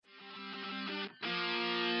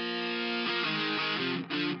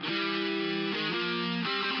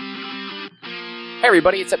Hey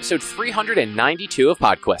everybody, it's episode 392 of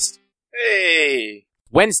PodQuest. Hey.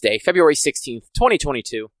 Wednesday, February 16th,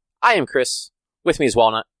 2022. I am Chris. With me is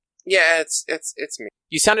Walnut. Yeah, it's me.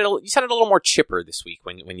 You sounded a little more chipper this week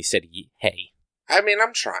when you said hey. I mean,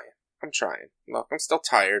 I'm trying. Look, I'm still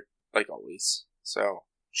tired, like always. So,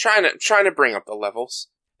 trying to bring up the levels.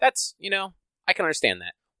 That's, I can understand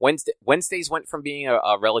that. Wednesdays went from being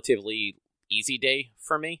a relatively easy day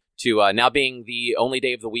for me to now being the only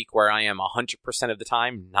day of the week where I am 100% of the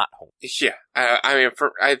time not home. Yeah, I mean,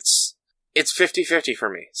 it's 50-50 for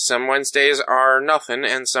me. Some Wednesdays are nothing,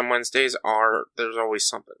 and some Wednesdays there's always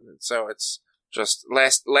something. And so it's just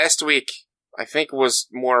last week, I think was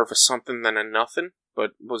more of a something than a nothing,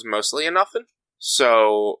 but was mostly a nothing.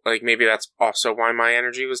 So, like, maybe that's also why my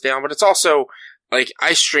energy was down, but it's also, like,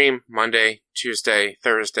 I stream Monday, Tuesday,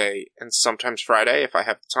 Thursday, and sometimes Friday if I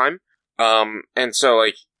have the time. And so,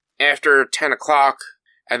 like, after 10 o'clock,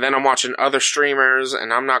 and then I'm watching other streamers,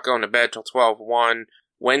 and I'm not going to bed till 12-1.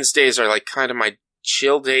 Wednesdays are, like, kind of my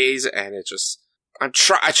chill days, and it just, I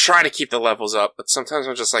try to keep the levels up, but sometimes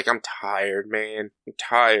I'm just like, I'm tired, man. I'm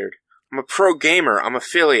tired. I'm a pro gamer. I'm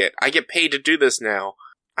affiliate. I get paid to do this now.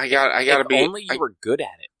 I gotta be. If only you were good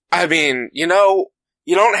at it. I mean, you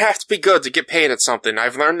don't have to be good to get paid at something.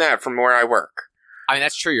 I've learned that from where I work. I mean,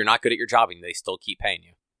 that's true. You're not good at your job, and they still keep paying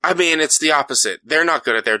you. I mean, it's the opposite. They're not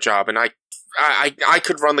good at their job, and I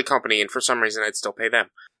could run the company, and for some reason, I'd still pay them.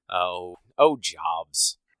 Oh,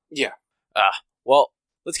 jobs. Yeah. Well,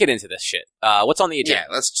 let's get into this shit. What's on the agenda?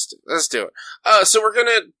 Yeah, let's do it. So we're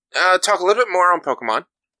gonna talk a little bit more on Pokemon.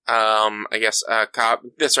 I guess Cobb.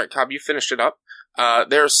 That's right, Cobb. You finished it up.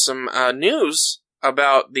 There's some news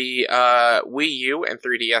about the Wii U and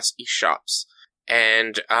 3DS eShops,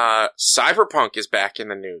 and Cyberpunk is back in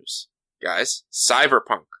the news, guys.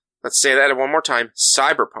 Cyberpunk. Let's say that one more time.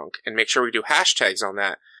 Cyberpunk, and make sure we do hashtags on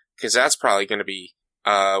that, because that's probably going to be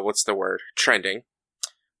trending.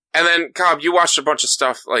 And then, Cobb, you watched a bunch of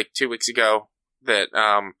stuff like 2 weeks ago that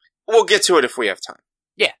we'll get to it if we have time.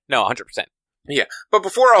 Yeah, no, 100%. Yeah, but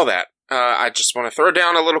before all that, I just want to throw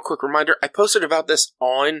down a little quick reminder. I posted about this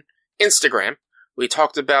on Instagram. We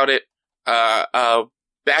talked about it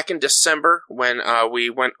back in December when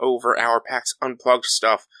we went over our PAX Unplugged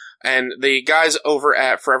stuff. And the guys over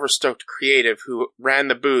at Forever Stoked Creative, who ran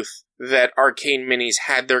the booth that Arcane Minis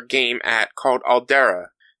had their game at called Aldera,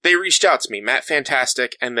 they reached out to me, Matt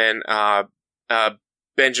Fantastic, and then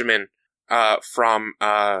Benjamin from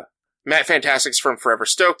Matt Fantastic's from Forever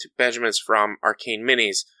Stoked, Benjamin's from Arcane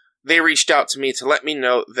Minis. They reached out to me to let me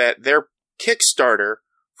know that their Kickstarter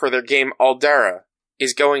for their game Aldera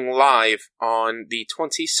is going live on the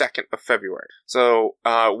 22nd of February. So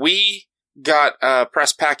we got a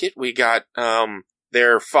press packet. We got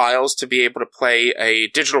their files to be able to play a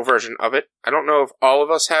digital version of it. I don't know if all of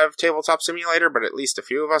us have Tabletop Simulator, but at least a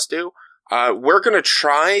few of us do. We're going to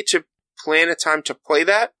try to plan a time to play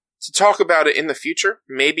that, to talk about it in the future,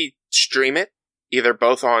 maybe stream it, either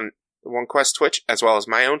both on OneQuest Twitch as well as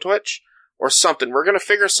my own Twitch, or something. We're going to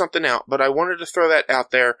figure something out, but I wanted to throw that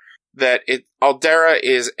out there, that Aldera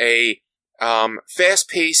is a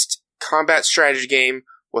fast-paced combat strategy game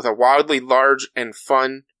with a wildly large and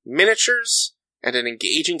fun miniatures and an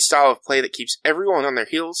engaging style of play that keeps everyone on their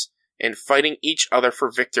heels and fighting each other for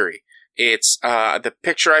victory. It's the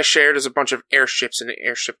picture I shared is a bunch of airships in an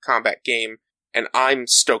airship combat game, and I'm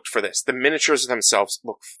stoked for this. The miniatures themselves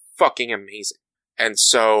look fucking amazing. And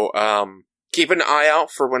so, keep an eye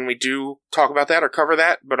out for when we do talk about that or cover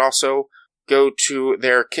that, but also go to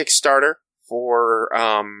their Kickstarter for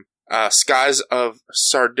Skies of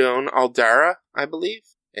Sardone Aldera, I believe.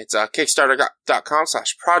 It's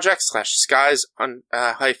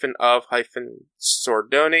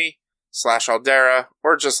kickstarter.com/projects/skies-of-Sordone/Aldera,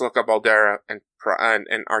 or just look up Aldera and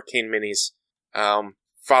Arcane Minis.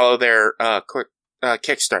 Follow their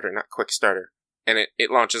Kickstarter, not Quickstarter, and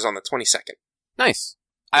it launches on the 22nd. Nice.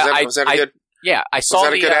 Was that a good? Yeah, I saw.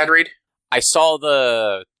 Was that a good ad read? I saw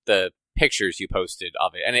the pictures you posted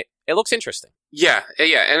of it, and it looks interesting. Yeah,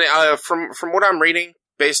 and from what I'm reading,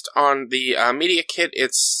 based on the media kit,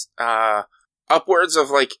 it's upwards of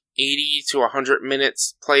like 80 to 100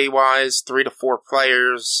 minutes play-wise, 3 to 4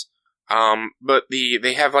 players. But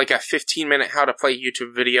they have like a 15-minute how to play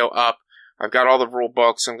YouTube video up. I've got all the rule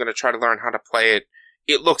books. I'm going to try to learn how to play it.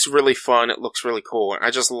 It looks really fun. It looks really cool.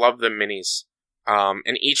 I just love the minis.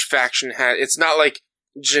 And each faction it's not like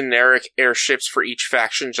generic airships for each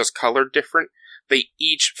faction, just colored different.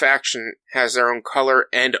 Each faction has their own color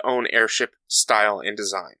and own airship style and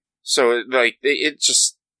design. So, like,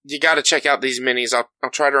 you gotta check out these minis. I'll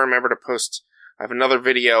try to remember to post. I have another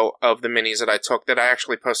video of the minis that I took that I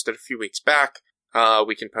actually posted a few weeks back.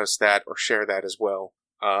 we can post that or share that as well.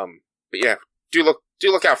 But yeah, do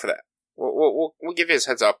look out for that. We'll give you a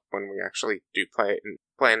heads up when we actually do play it and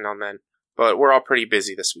plan on then. But we're all pretty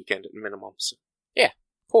busy this weekend at minimum. So. Yeah,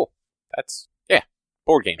 cool.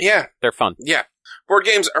 Board games. Yeah, they're fun. Yeah, board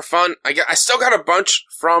games are fun. I still got a bunch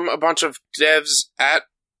from a bunch of devs at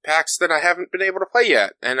PAX that I haven't been able to play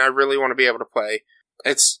yet, and I really want to be able to play.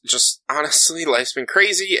 It's just, honestly, life's been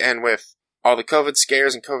crazy, and with all the COVID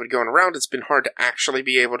scares and COVID going around, it's been hard to actually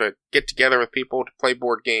be able to get together with people to play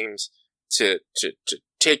board games, to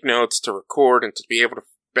take notes, to record, and to be able to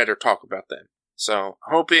better talk about them. So,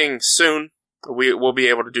 hoping soon we'll be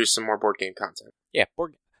able to do some more board game content. Yeah,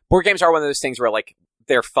 board games are one of those things where, like,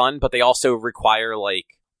 they're fun, but they also require, like,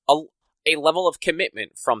 a level of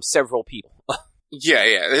commitment from several people.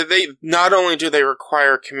 Yeah. They not only do they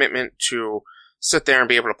require commitment to sit there and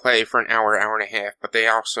be able to play for an hour and a half, but they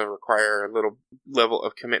also require a little level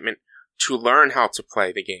of commitment to learn how to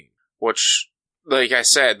play the game. Which, like I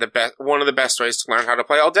said, one of the best ways to learn how to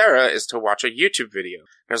play Aldera is to watch a YouTube video.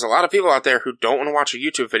 There's a lot of people out there who don't want to watch a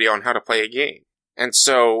YouTube video on how to play a game. And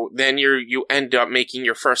so then you end up making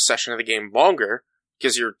your first session of the game longer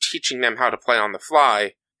because you're teaching them how to play on the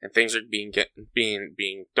fly, and things are being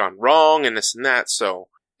done wrong and this and that. So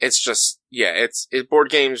it's just, board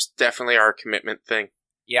games definitely are a commitment thing.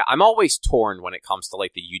 Yeah, I'm always torn when it comes to,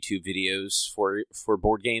 like, the YouTube videos for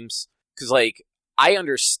board games. Because, like, I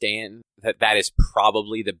understand that is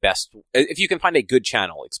probably the best, if you can find a good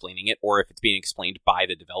channel explaining it, or if it's being explained by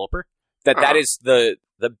the developer, that is the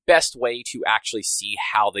best way to actually see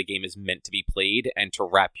how the game is meant to be played and to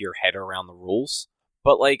wrap your head around the rules.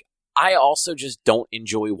 But, like, I also just don't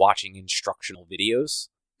enjoy watching instructional videos.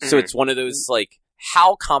 So it's one of those, like,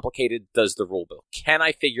 how complicated does the rule book? Can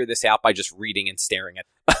I figure this out by just reading and staring at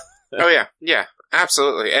it? Oh, yeah,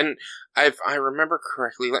 absolutely. And I remember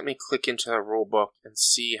correctly, let me click into the rule book and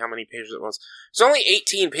see how many pages it was. There's only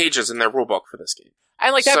 18 pages in their rule book for this game.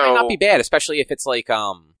 And, like, that might not be bad, especially if it's, like,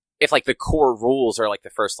 if, like, the core rules are, like, the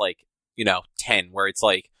first, like, 10, where it's,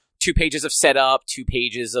 like, 2 pages of setup, 2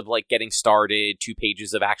 pages of, like, getting started, 2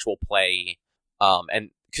 pages of actual play.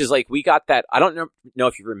 And because, like, we got that, I don't know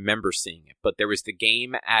if you remember seeing it, but there was the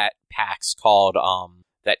game at PAX called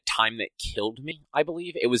That Time That Killed Me, I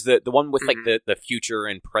believe. It was the one with, like, the future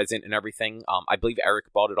and present and everything. I believe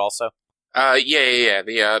Eric bought it also. Yeah.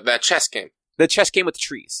 That chess game. The chess game with the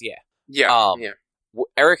trees, yeah. Yeah.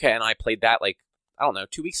 Erica and I played that, like, I don't know,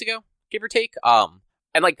 2 weeks ago, give or take.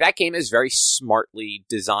 And, like, that game is very smartly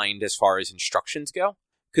designed as far as instructions go.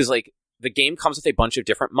 Because, like, the game comes with a bunch of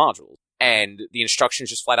different modules. And the instructions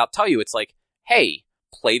just flat out tell you, it's like, hey,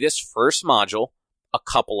 play this first module a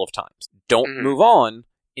couple of times. Don't move on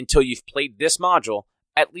until you've played this module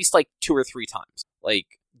at least, like, 2 or 3 times.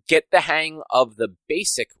 Like, get the hang of the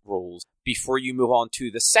basic rules before you move on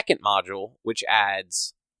to the second module, which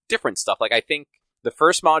adds different stuff. Like, I think the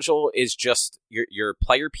first module is just your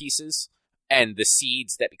player pieces and the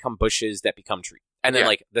seeds that become bushes that become trees. And then,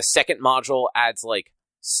 like, the second module adds, like,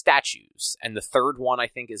 statues. And the third one, I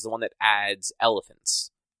think, is the one that adds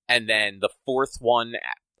elephants. And then the fourth one,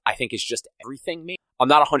 I think, is just everything. Maybe I'm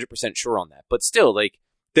not 100% sure on that. But still, like,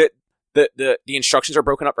 the instructions are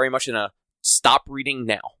broken up very much in a stop reading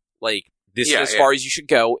now. Like, this is as far as you should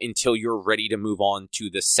go until you're ready to move on to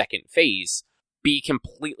the second phase. Be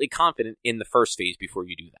completely confident in the first phase before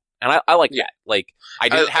you do that. And I like that. Like, I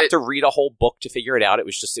didn't have to read a whole book to figure it out. It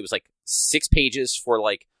was like 6 pages for,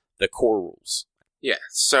 like, the core rules. Yeah.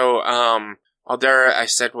 So, Aldera, I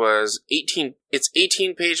said, was 18. It's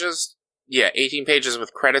 18 pages. Yeah, 18 pages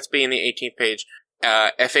with credits being the 18th page.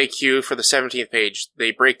 FAQ for the 17th page.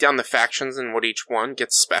 They break down the factions and what each one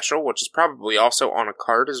gets special, which is probably also on a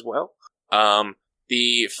card as well.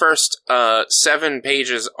 The first 7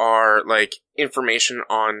 pages are, like, information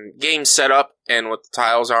on game setup and what the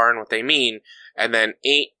tiles are and what they mean, and then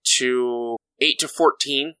 8 to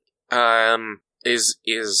 14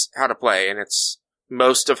 is how to play, and it's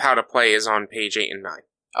most of how to play is on page 8 and 9.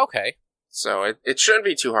 Okay. So it shouldn't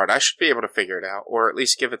be too hard. I should be able to figure it out, or at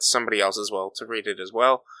least give it to somebody else as well to read it as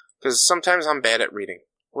well, because sometimes I'm bad at reading,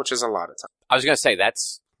 which is a lot of time. I was gonna say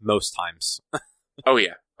that's most times. Oh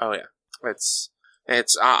yeah.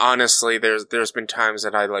 It's honestly, there's been times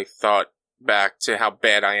that I, like, thought back to how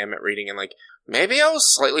bad I am at reading, and, like, maybe I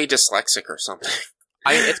was slightly dyslexic or something.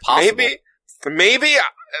 It's possible.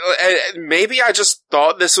 Maybe I just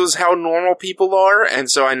thought this was how normal people are, and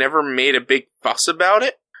so I never made a big fuss about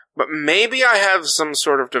it. But maybe I have some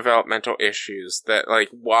sort of developmental issues that, like,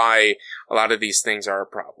 why a lot of these things are a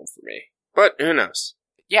problem for me. But who knows?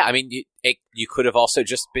 Yeah, I mean, you could have also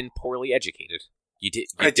just been poorly educated.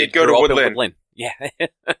 I did go to Woodland. Yeah.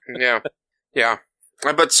 Yeah.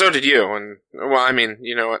 But so did you, and, well, I mean,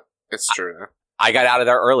 you know what? It's true, though. I got out of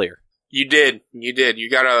there earlier. You did. You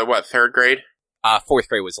got out of, what, 3rd grade? 4th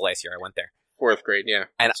grade was the last year I went there. 4th grade, yeah.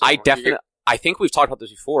 And so I think we've talked about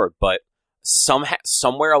this before, but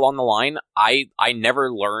somewhere along the line, I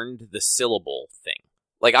never learned the syllable thing.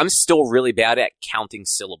 Like, I'm still really bad at counting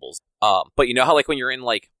syllables. But you know how, like, when you're in,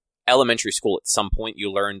 like, elementary school, at some point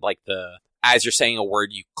you learned, like, as you're saying a word,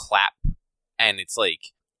 you clap, and it's like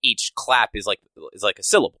each clap is like a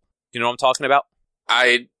syllable. You know what I'm talking about?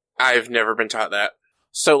 I've never been taught that.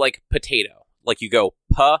 So, like, potato, like, you go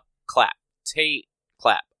pa clap, tate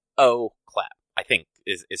clap, o clap, I think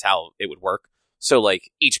is how it would work. So,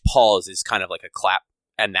 like, each pause is kind of like a clap,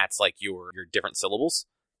 and that's like your different syllables.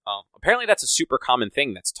 Apparently that's a super common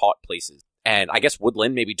thing that's taught places, and I guess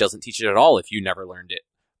Woodland maybe doesn't teach it at all if you never learned it.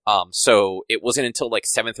 So it wasn't until like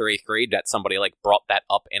 7th or 8th grade that somebody like brought that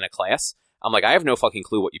up in a class. I'm like, I have no fucking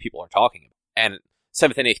clue what you people are talking about. And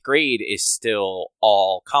 7th and 8th grade is still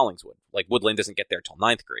all Collingswood. Like, Woodland doesn't get there till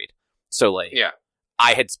 9th grade. So, like, yeah.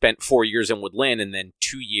 I had spent 4 years in Woodland and then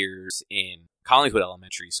 2 years in Collingswood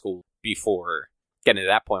Elementary School before getting to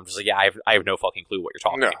that point. I'm just like, yeah, I have no fucking clue what you're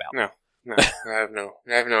talking about. No, I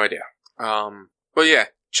have no idea. But yeah,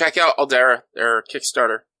 check out Aldera. Their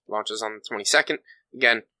Kickstarter launches on the 22nd.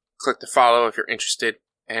 Again, click the follow if you're interested,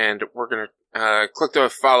 and we're gonna click the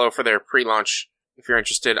follow for their pre-launch if you're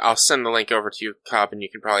interested. I'll send the link over to you, Cobb, and you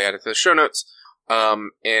can probably add it to the show notes.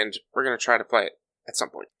 And we're gonna try to play it at some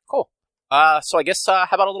point. Cool. So I guess how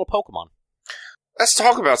about a little Pokemon? Let's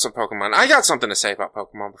talk about some Pokemon. I got something to say about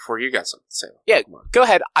Pokemon before you got something to say about Pokemon. Go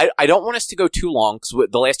ahead. I don't want us to go too long, because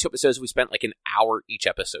the last 2 episodes we spent like an hour each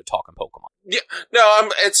episode talking Pokemon. Yeah,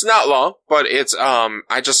 no, it's not long, but it's,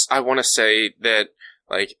 I want to say that,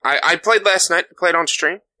 like, I played last night, played on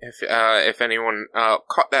stream. If anyone,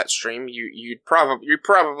 caught that stream, you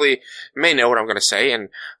probably may know what I'm gonna say, and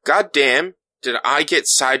goddamn, did I get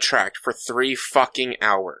sidetracked for 3 fucking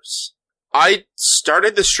hours. I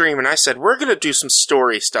started the stream and I said, we're gonna do some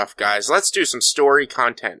story stuff, guys. Let's do some story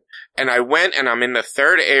content. And I went and I'm in the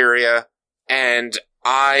 3rd area and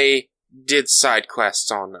I did side quests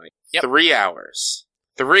all night. Yep. 3 hours.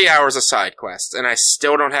 3 hours of side quests, and I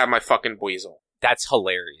still don't have my fucking Buizel. That's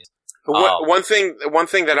hilarious. One thing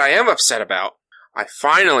that I am upset about, I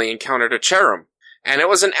finally encountered a Cherum, and it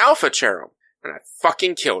was an alpha Cherum, and I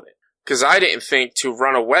fucking killed it. Because I didn't think to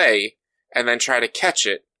run away and then try to catch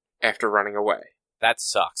it after running away. That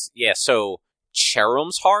sucks. Yeah, so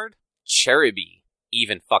Cherum's hard, Cherubi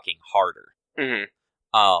even fucking harder. Mm-hmm.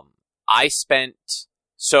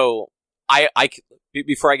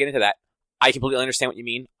 Before I get into that, I completely understand what you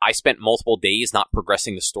mean. I spent multiple days not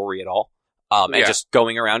progressing the story at all. And just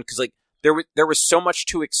going around, because like there was so much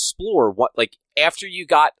to explore. What, like, after you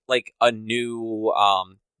got like a new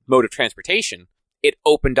mode of transportation, it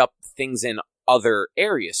opened up things in other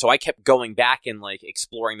areas. So I kept going back and like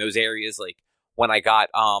exploring those areas. Like when I got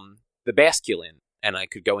the Basculin, and I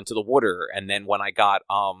could go into the water, and then when I got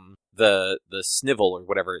the Snivel or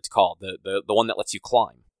whatever it's called, the one that lets you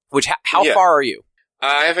climb. Which how far are you?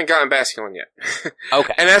 I haven't gotten Basculin yet.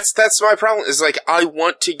 Okay, and that's my problem. Is like I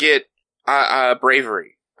want to get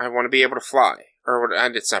Bravery. I want to be able to fly. Or what?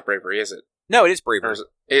 And it's not Bravery, is it? No, it is Bravery.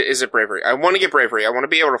 Is it Bravery? I want to get Bravery. I want to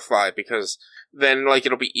be able to fly, because then, like,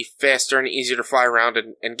 it'll be faster and easier to fly around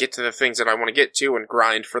and get to the things that I want to get to and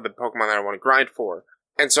grind for the Pokemon that I want to grind for.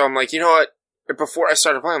 And so I'm like, you know what? Before I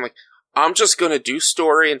started playing, I'm like, I'm just gonna do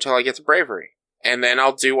story until I get to Bravery. And then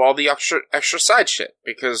I'll do all the extra side shit,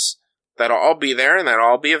 because that'll all be there and that'll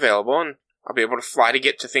all be available, and I'll be able to fly to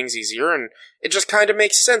get to things easier, and it just kind of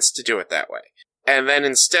makes sense to do it that way. And then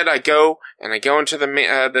instead I go into the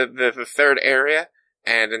 3rd area,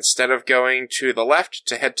 and instead of going to the left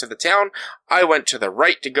to head to the town, I went to the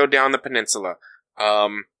right to go down the peninsula.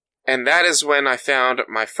 And that is when I found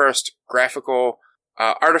my first graphical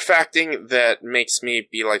artifacting that makes me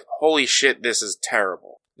be like, holy shit, this is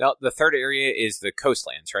terrible. Now, the 3rd area is the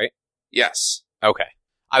coastlands, right? Yes. Okay.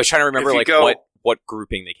 I was trying to remember like what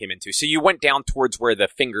grouping they came into. So you went down towards where the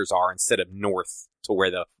fingers are instead of north to where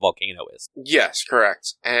the volcano is. Yes,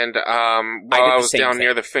 correct. And while I was down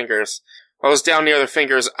near the fingers,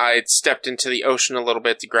 I stepped into the ocean a little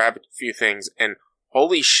bit to grab a few things, and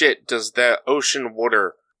holy shit, does the ocean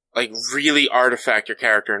water like really artifact your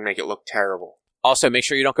character and make it look terrible. Also, make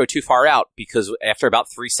sure you don't go too far out, because after about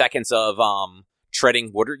 3 seconds of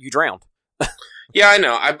treading water, you drowned. Yeah, I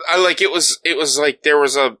know. I like it was like there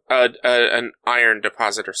was an iron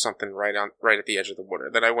deposit or something right at the edge of the water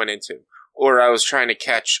that I went into, or I was trying to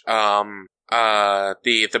catch the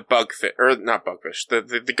bugfish, or not bugfish,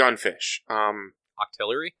 the gunfish.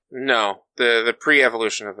 Octillery? No, the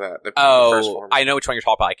pre-evolution of that. The first Oh, form. I know which one you're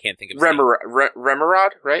talking about. I can't think of his name.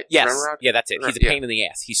 Remoraid, right? Yes. Remoraid? Yeah, that's it. He's a pain in the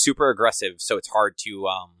ass. He's super aggressive, so it's hard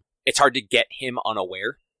to get him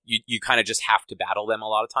unaware. You kind of just have to battle them a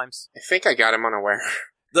lot of times. I think I got him unaware.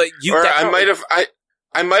 Or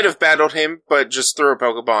I might have battled him, but just threw a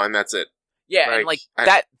Pokeball and that's it. Yeah,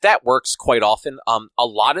 and that works quite often. A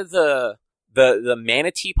lot of the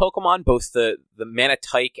Manatee Pokemon, both the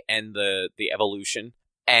Manatike and the evolution,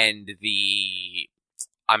 and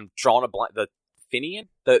I'm drawing a blank, the Finian,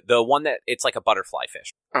 the one that it's like a butterfly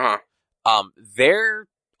fish. They're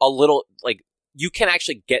a little like you can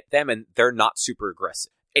actually get them, and they're not super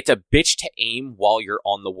aggressive. It's a bitch to aim while you're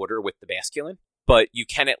on the water with the Basculin, but you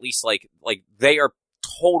can at least like they are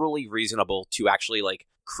totally reasonable to actually like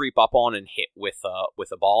creep up on and hit with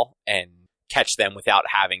a ball and catch them without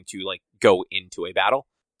having to like go into a battle.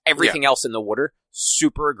 Everything else in the water,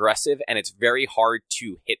 super aggressive, and it's very hard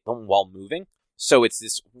to hit them while moving. So it's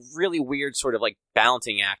this really weird sort of like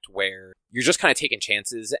balancing act where you're just kind of taking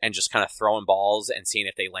chances and just kind of throwing balls and seeing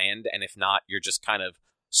if they land, and if not, you're just kind of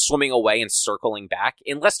swimming away and circling back,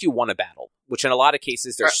 unless you want to battle, which in a lot of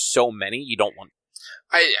cases there's so many you don't want.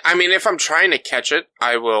 I mean, if I'm trying to catch it,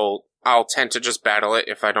 I'll tend to just battle it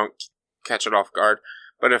if I don't catch it off guard.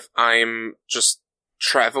 But if I'm just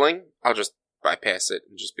traveling, I'll just bypass it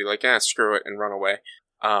and just be like, screw it, and run away.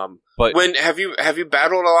 But have you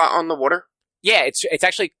battled a lot on the water? Yeah, it's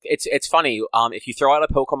actually it's funny. If you throw out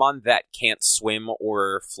a Pokemon that can't swim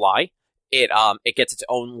or fly, it gets its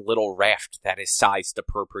own little raft that is sized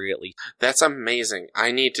appropriately. That's amazing.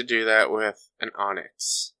 I need to do that with an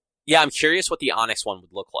Onix. Yeah, I'm curious what the Onix one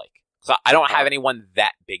would look like. So I don't have anyone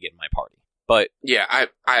that big in my party, but yeah,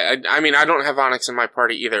 I mean, I don't have Onix in my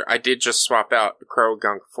party either. I did just swap out the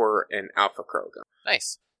Croagunk for an Alpha Croagunk.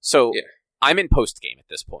 Nice. So I'm in post game at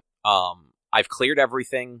this point. I've cleared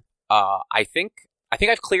everything. I think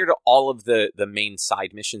I've cleared all of the main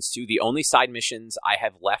side missions too. The only side missions I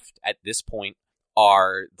have left at this point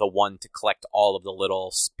are the one to collect all of the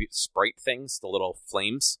little sprite things, the little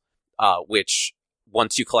flames, which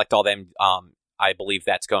once you collect all them, I believe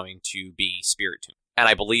that's going to be Spiritomb. And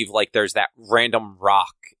I believe like there's that random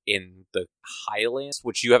rock in the Highlands,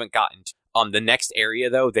 which you haven't gotten to. The next area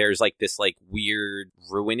though, there's like this like weird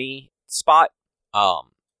ruiny spot.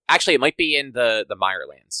 Actually, it might be in the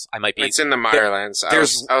Mirelands. It's in the Mirelands.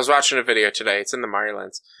 I was watching a video today. It's in the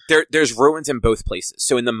Mirelands. There's ruins in both places.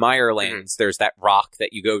 So in the Mirelands, there's that rock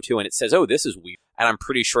that you go to, and it says, "Oh, this is weird." And I'm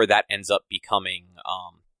pretty sure that ends up becoming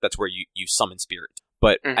that's where you summon spirit.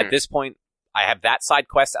 But at this point, I have that side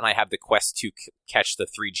quest, and I have the quest to catch the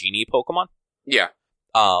 3 genie Pokemon. Yeah.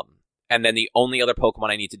 And then the only other Pokemon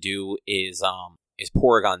I need to do is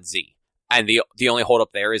Porygon Z. And the only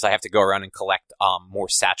holdup there is I have to go around and collect more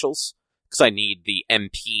satchels, because I need the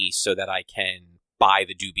MP so that I can buy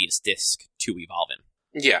the dubious disc to evolve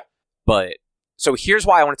in. Yeah. But, so here's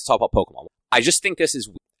why I wanted to talk about Pokemon. I just think this is,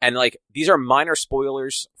 and like, these are minor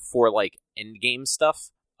spoilers for like endgame stuff,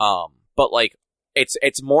 but like,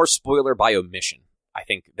 it's more spoiler by omission, I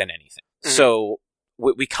think, than anything. So,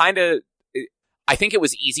 we kind of, I think it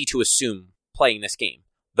was easy to assume playing this game.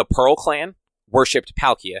 The Pearl Clan worshipped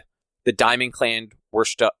Palkia, the Diamond Clan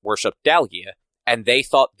worshipped Dalgia, and they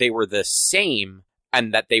thought they were the same,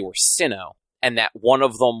 and that they were Sinnoh, and that one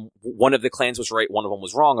of the clans was right, one of them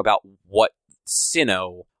was wrong about what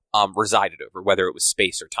Sinnoh resided over, whether it was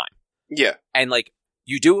space or time. Yeah. And like,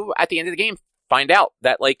 you do at the end of the game find out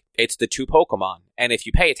that like it's the 2 Pokemon, and if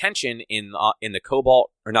you pay attention in the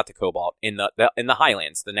Cobalt, or not the Cobalt, in the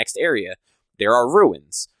Highlands, the next area, there are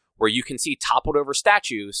ruins where you can see toppled over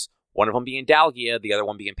statues, one of them being Dalgia, the other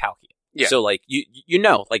one being Palkia. Yeah. So like you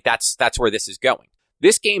know, like that's where this is going.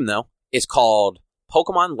 This game though is called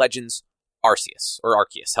Pokemon Legends Arceus, or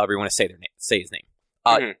Arceus, however you want to say his name.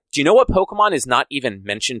 Do you know what Pokemon is not even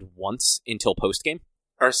mentioned once until post game?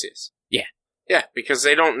 Arceus. Yeah. Yeah, because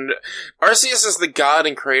they don't. Arceus is the god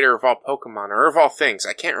and creator of all Pokemon, or of all things.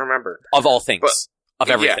 I can't remember. Of all things. Of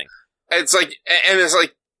everything. Yeah. It's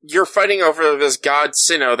like you're fighting over this god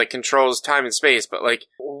Sinnoh that controls time and space, but like,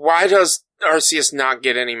 why does Arceus not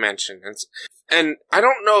get any mention? And I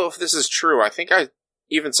don't know if this is true. I think I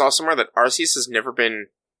even saw somewhere that Arceus has never been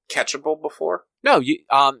catchable before. No,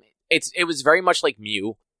 it was very much like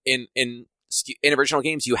Mew in original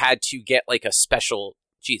games. You had to get like a special.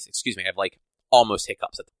 Jeez, excuse me. I have like almost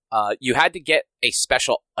hiccups. You had to get a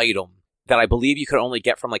special item that I believe you could only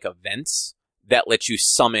get from like events that let you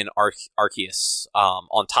summon Arceus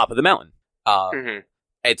on top of the mountain.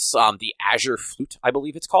 It's the Azure Flute, I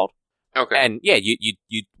believe it's called. Okay. And yeah,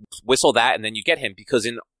 you whistle that and then you get him, because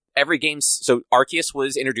in every game, so Arceus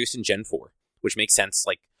was introduced in Gen 4. which makes sense.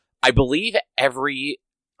 Like, I believe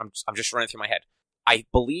I'm just running through my head. I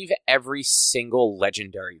believe every single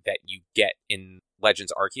legendary that you get in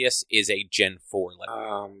Legends Arceus is a Gen 4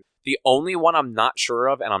 legendary. The only one I'm not sure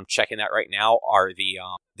of, and I'm checking that right now, are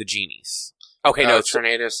the genies. Okay, no,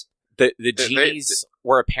 Tornadoes. The genies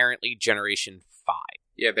were apparently Generation 5.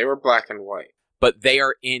 Yeah, they were black and white. But they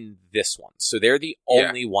are in this one. So they're the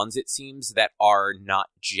only ones, it seems, that are not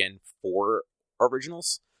Gen 4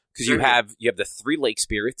 originals. Because you have the 3 Lake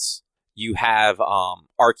Spirits, you have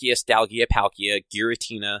Arceus, Dalgia, Palkia,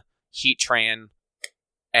 Giratina, Heatran,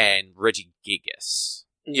 and Regigigas.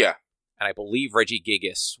 Yeah. And I believe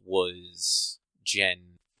Regigigas was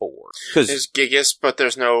Gen 4. There's Gigas, but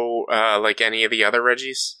there's no, any of the other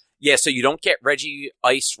Regis? Yeah, so you don't get Regi,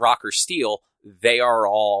 Ice, Rock, or Steel. They are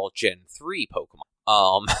all Gen 3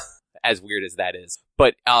 Pokemon. As weird as that is.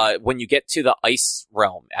 But when you get to the Ice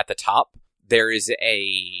Realm at the top, there is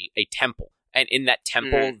a temple. And in that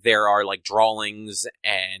temple, there are, like, drawings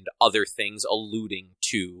and other things alluding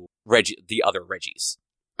to the other Regis.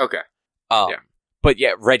 Okay. But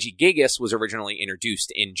yeah, Regigigas was originally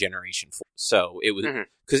introduced in Generation 4. So it was,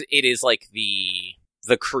 because it is like the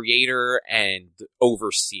creator and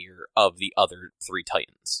overseer of the other 3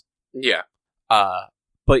 Titans. Yeah.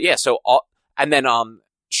 But yeah, so, and then,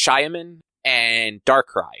 Shiaman and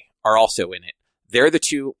Darkrai are also in it. They're the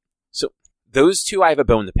 2, so those 2 I have a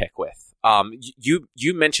bone to pick with.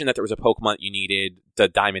 You mentioned that there was a Pokemon that you needed the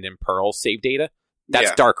Diamond and Pearl save data.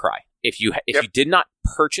 That's Darkrai. If you did not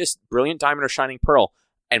purchase Brilliant Diamond or Shining Pearl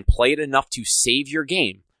and play it enough to save your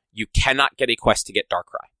game, you cannot get a quest to get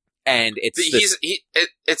Darkrai. And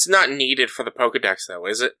it's not needed for the Pokedex, though,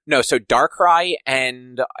 is it? No, so Darkrai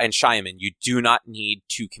and Shiaman, you do not need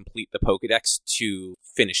to complete the Pokedex to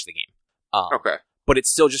finish the game. Okay. But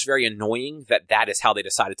it's still just very annoying that is how they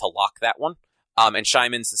decided to lock that one. And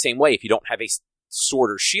Shiaman's the same way. If you don't have a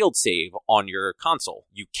Sword or Shield save on your console,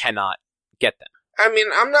 you cannot get them. I mean,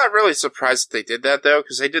 I'm not really surprised that they did that, though,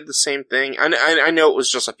 because they did the same thing. I know it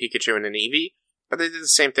was just a Pikachu and an Eevee, but they did the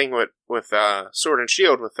same thing with Sword and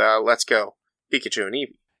Shield with Let's Go Pikachu and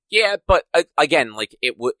Eevee. Yeah, but again, like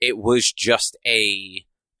it was just a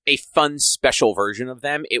fun special version of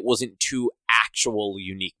them. It wasn't 2 actual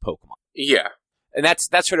unique Pokemon. Yeah, and that's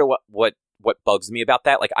sort of what bugs me about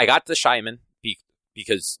that. Like, I got the Shiaman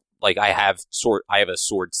because like I have a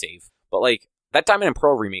sword save, but like that Diamond and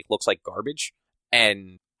Pearl remake looks like garbage,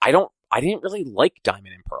 and I didn't really like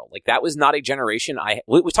Diamond and Pearl. Like, that was not a generation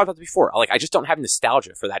we talked about this before. Like, I just don't have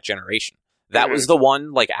nostalgia for that generation. That was the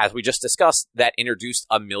one, like, as we just discussed, that introduced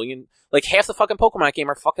a million, like, half the fucking Pokemon game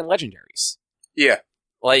are fucking legendaries. Yeah.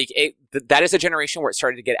 Like, that is a generation where it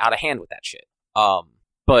started to get out of hand with that shit.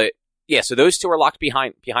 But yeah, so those 2 are locked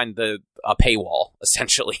behind the paywall,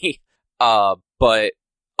 essentially. But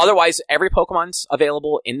otherwise, every Pokemon's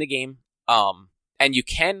available in the game. And you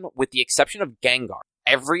can, with the exception of Gengar,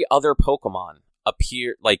 every other Pokemon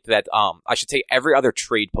appear like that. I should say every other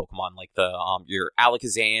trade Pokemon, like your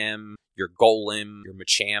Alakazam, your Golem, your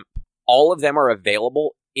Machamp, all of them are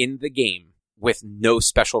available in the game with no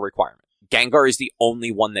special requirement. Gengar is the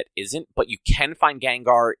only one that isn't, but you can find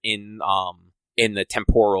Gengar in the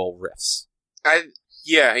temporal rifts.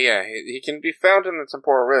 Yeah, he can be found in the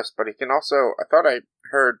temporal rifts, but he can also, I thought I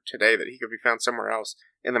heard today that he could be found somewhere else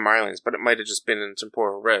in the Mirelands, but it might have just been in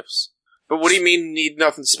temporal rifts. But what do you mean need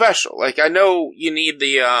nothing special? Like, I know you need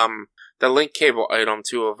the link cable item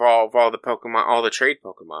to evolve all the Pokemon, all the trade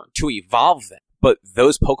Pokemon. To evolve them. But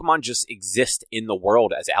those Pokemon just exist in the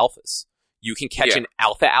world as alphas. You can catch an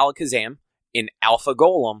Alpha Alakazam, an Alpha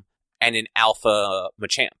Golem, and an Alpha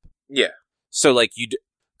Machamp. Yeah. So, like,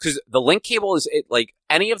 because the link cable is, like,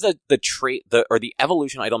 any of the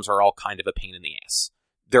evolution items are all kind of a pain in the ass.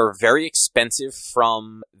 They're very expensive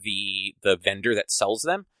from the vendor that sells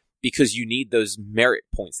them, because you need those merit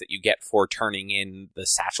points that you get for turning in the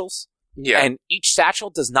satchels. Yeah. And each satchel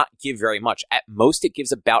does not give very much. At most, it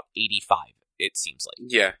gives about 85, it seems like.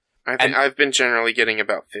 Yeah. I've been generally getting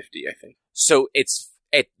about 50, I think. So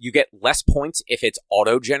you get less points if it's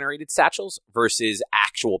auto-generated satchels versus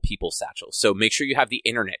actual people satchels. So make sure you have the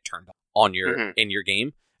internet turned on in your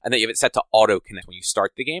game, and that you have it set to auto-connect when you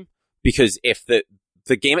start the game. Because if the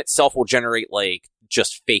game itself will generate, like,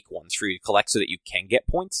 just fake ones for you to collect so that you can get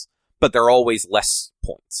points, but they're always less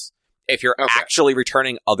points. If you're actually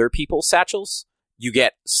returning other people's satchels, you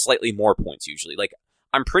get slightly more points usually. Like,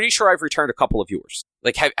 I'm pretty sure I've returned a couple of yours.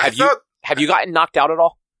 Like, have you gotten knocked out at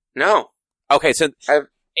all? No. Okay, so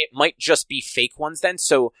it might just be fake ones then.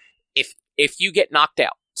 So if you get knocked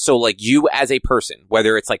out, so like you as a person,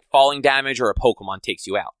 whether it's like falling damage or a Pokemon takes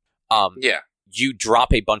you out, you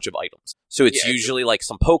drop a bunch of items. So it's usually like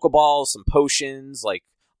some Pokeballs, some potions, like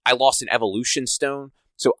I lost an evolution stone.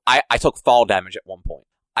 So I took fall damage at one point.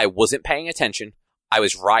 I wasn't paying attention. I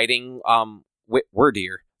was riding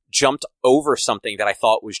Wyrdeer, jumped over something that I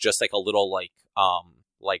thought was just like a little like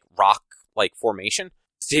rock like formation.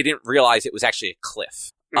 Didn't realize it was actually a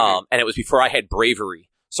cliff. And it was before I had bravery.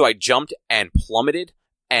 So I jumped and plummeted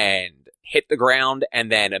and hit the ground and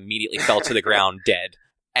then immediately fell to the ground dead.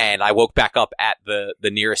 And I woke back up at the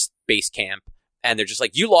nearest base camp, and they're just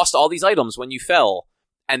like, you lost all these items when you fell.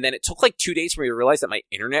 And then it took like 2 days for me to realize that my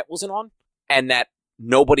internet wasn't on and that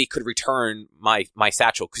nobody could return my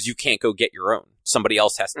satchel because you can't go get your own. Somebody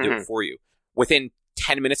else has to do it for you. Within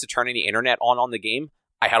 10 minutes of turning the internet on the game,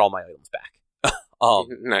 I had all my items back.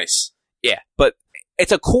 Nice. Yeah, but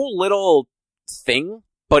it's a cool little thing,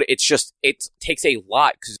 but it takes a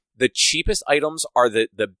lot because the cheapest items are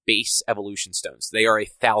the base evolution stones. They are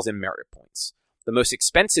 1,000 merit points. The most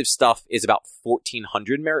expensive stuff is about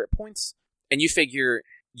 1,400 merit points. And you figure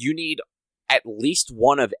you need at least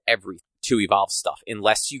one of every to evolve stuff,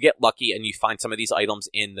 unless you get lucky and you find some of these items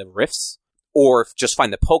in the rifts, or just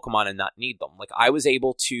find the Pokemon and not need them. Like I was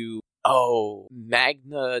able to,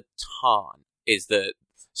 Magneton is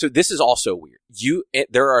so this is also weird.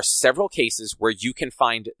 There are several cases where you can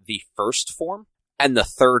find the first form and the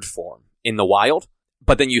third form in the wild,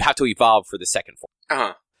 but then you have to evolve for the second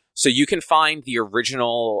form. So you can find the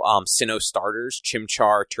original Sinnoh starters,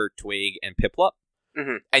 Chimchar, Turtwig, and Piplup,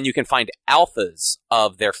 and you can find alphas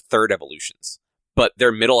of their third evolutions, but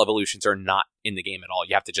their middle evolutions are not in the game at all.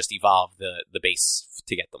 You have to just evolve the base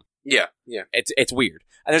to get them. Yeah. It's weird.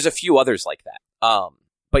 And there's a few others like that.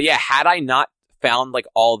 But yeah, had I not found like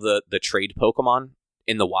all the trade Pokemon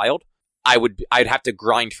in the wild, I'd have to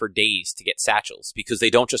grind for days to get satchels because they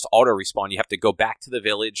don't just auto respawn. You have to go back to the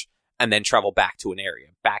village and then travel back to an area,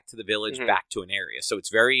 back to the village, back to an area. So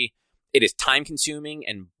it is time consuming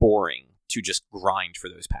and boring to just grind for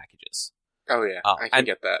those packages. Oh yeah, I can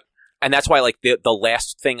get that. And that's why like the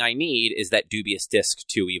last thing I need is that dubious disc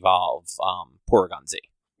to evolve Porygon Z.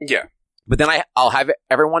 Yeah. But then I'll have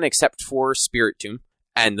everyone except for Spiritomb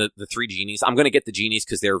and the 3 genies. I'm going to get the genies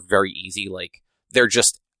because they're very easy. Like they're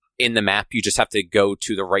just in the map. You just have to go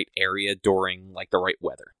to the right area during like the right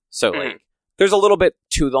weather. So like there's a little bit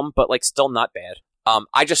to them, but like still not bad.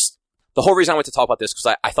 The whole reason I went to talk about this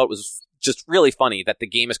because I thought it was just really funny that the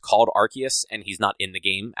game is called Arceus and he's not in the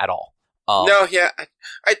game at all. No, yeah,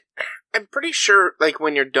 I'm pretty sure like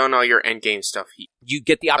when you're done all your endgame stuff, you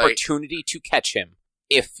get the opportunity to catch him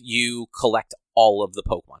if you collect all of the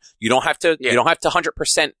Pokemon. You don't have to. You don't have to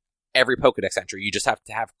 100% every Pokedex entry. You just have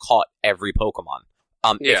to have caught every Pokemon.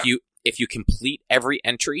 If you complete every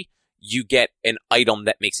entry, you get an item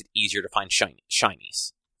that makes it easier to find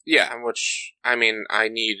shinies. Yeah, which I mean, I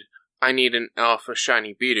need an alpha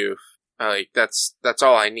shiny Bidoof. Like that's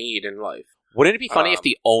all I need in life. Wouldn't it be funny if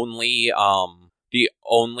the only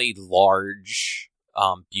large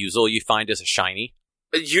Buizel you find is a shiny?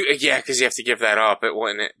 Because you have to give that up.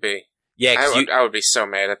 Wouldn't it be? Yeah, I would be so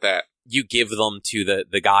mad at that. You give them to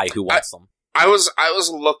the guy who wants them. I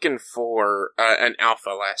was looking for an alpha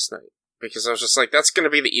last night because I was just like, that's going to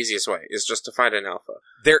be the easiest way is just to find an alpha.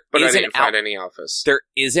 But I didn't find any alphas. There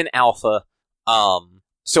is an alpha.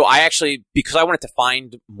 So I actually, because I wanted to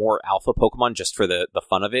find more alpha Pokemon just for the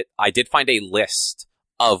fun of it, I did find a list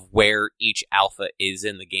of where each alpha is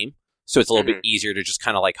in the game. So it's a little bit easier to just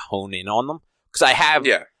kind of like hone in on them. Because I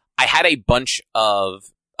had a bunch of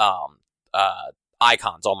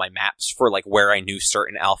icons on my maps for like where I knew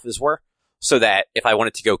certain alphas were. So that if I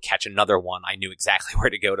wanted to go catch another one, I knew exactly where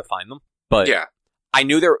to go to find them. But I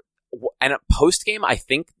knew and post game, I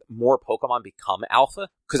think more Pokemon become alpha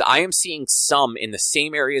because I am seeing some in the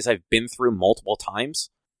same areas I've been through multiple times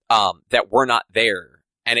that were not there,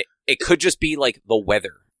 and it could just be like the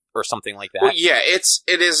weather or something like that. Well, yeah,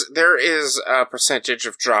 there is a percentage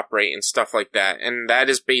of drop rate and stuff like that, and that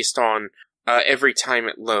is based on every time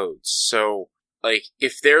it loads. So like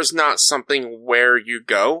if there's not something where you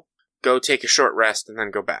go take a short rest and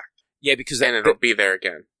then go back. Yeah, because then it'll be there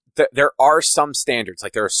again. There are some standards.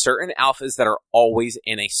 Like there are certain alphas that are always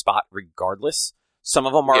in a spot regardless. Some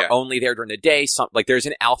of them are only there during the day. Some like there's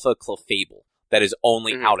an alpha Clefable that is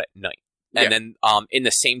only out at night. And then in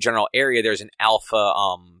the same general area there's an alpha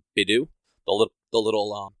Bidoof, the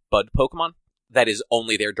little bud Pokemon that is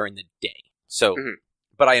only there during the day. So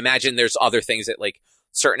but I imagine there's other things that like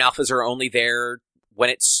certain alphas are only there when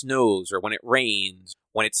it snows or when it rains,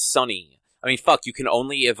 when it's sunny. I mean, fuck, you can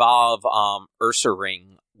only evolve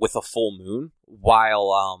Ursaring with a full moon while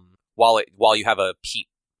you have a peat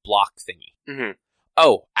block thingy.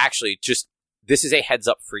 Oh, actually, this is a heads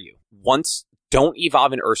up for you. Once don't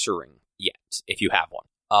evolve an Ursaring yet, if you have one.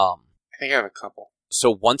 I think I have a couple. So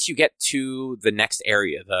once you get to the next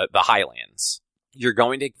area, the Highlands, you're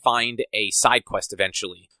going to find a side quest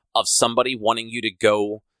eventually of somebody wanting you to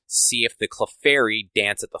go see if the Clefairy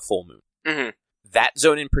dance at the full moon. Mm-hmm. That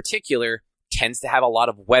zone in particular tends to have a lot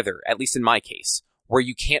of weather, at least in my case, where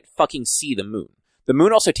you can't fucking see the moon. The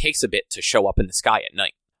moon also takes a bit to show up in the sky at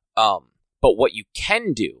night. But what you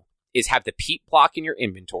can do is have the peat block in your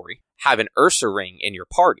inventory, have an Ursaring in your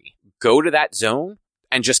party, go to that zone,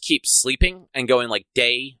 and just keep sleeping and going like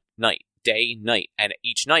day, night, and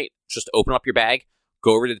each night just open up your bag,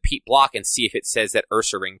 go over to the peat block, and see if it says that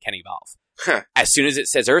Ursaring can evolve. Huh. As soon as it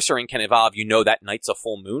says Ursaring can evolve, you know that night's a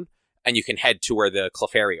full moon, and you can head to where the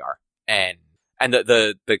Clefairy are. And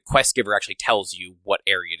the quest giver actually tells you what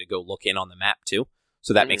area to go look in on the map too,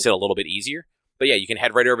 so that makes it a little bit easier. But yeah, you can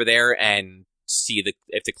head right over there and see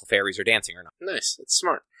if the Clefairies are dancing or not. Nice, that's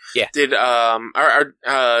smart. Yeah. Do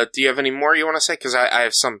you have any more you want to say? Because I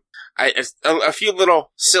have a few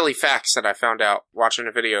little silly facts that I found out watching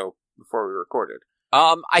a video before we recorded.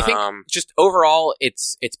 I think just overall,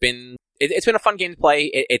 it's been a fun game to play.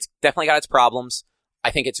 It's definitely got its problems. I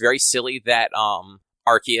think it's very silly that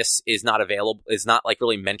Arceus is not like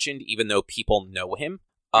really mentioned, even though people know him.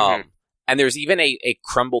 And there's even a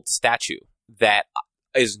crumbled statue that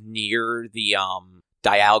is near the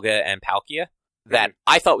Dialga and Palkia that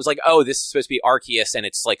I thought was like, oh, this is supposed to be Arceus, and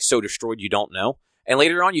it's like so destroyed you don't know. And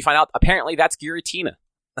later on, you find out apparently that's Giratina.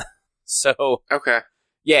 So okay,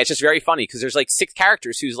 yeah, it's just very funny because there's like 6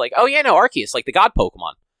 characters who's like, oh yeah, no, Arceus, like the god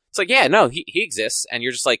Pokemon. It's like, yeah, no, he exists, and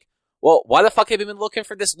you're just like, well, why the fuck have you been looking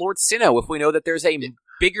for this Lord Sinnoh if we know that there's a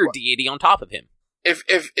bigger deity on top of him? If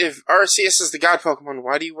Arceus is the god Pokemon,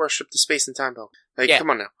 why do you worship the space and time Pokemon? Like, come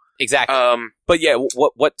on now. Exactly. But yeah,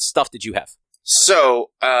 what stuff did you have?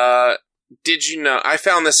 So, did you know, I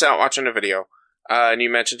found this out watching a video, and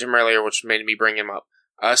you mentioned him earlier, which made me bring him up.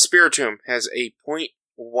 Spiritomb has a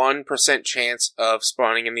 0.1% chance of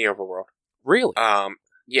spawning in the overworld. Really?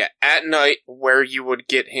 Yeah, at night, where you would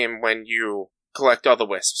get him when you collect all the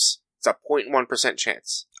wisps. It's a 0.1%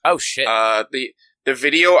 chance. Oh, shit. The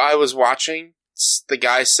video I was watching, the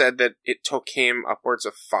guy said that it took him upwards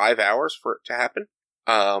of 5 hours for it to happen.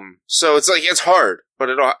 So it's like, it's hard, but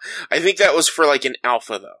I think that was for like an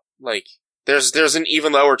alpha though. Like, there's an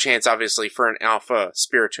even lower chance, obviously, for an alpha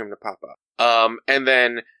Spiritomb to pop up. And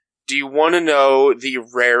then, do you want to know the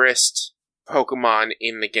rarest Pokemon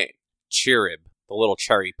in the game? Chirib, the little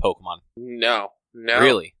cherry Pokemon. No.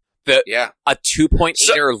 Really? Yeah. A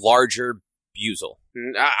 2.8 or larger Buizel.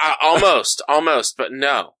 Almost, but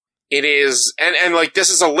no. It is, and like, this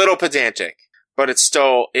is a little pedantic, but it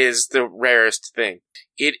still is the rarest thing.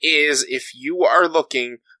 It is, if you are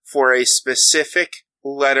looking for a specific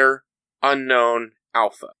letter unknown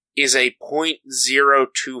alpha, is a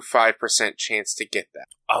 0.025% chance to get that.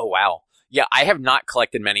 Oh, wow. Yeah, I have not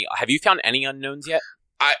collected many. Have you found any unknowns yet?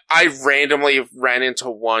 I randomly ran into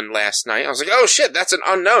one last night. I was like, oh shit, that's an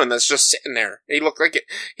unknown that's just sitting there. He looked like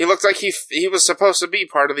he was supposed to be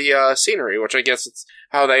part of the scenery, which I guess it's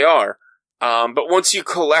how they are. But once you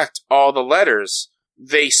collect all the letters,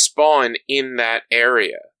 they spawn in that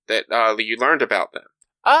area that you learned about them.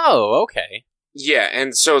 Oh, okay. Yeah,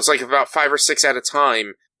 and so it's like about 5 or 6 at a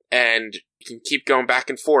time, and you can keep going back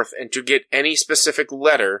and forth, and to get any specific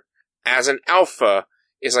letter as an alpha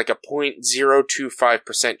is like a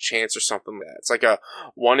 0.025% chance or something like that. It's like a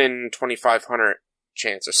 1 in 2,500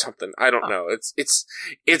 chance or something. I don't know. It's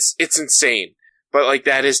insane. But like,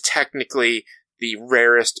 that is technically the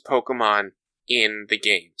rarest Pokemon in the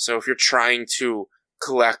game. So if you're trying to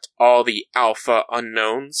collect all the alpha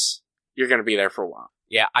unknowns, you're going to be there for a while.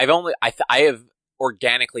 Yeah, I have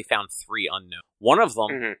organically found 3 unknown. One of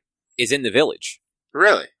them is in the village.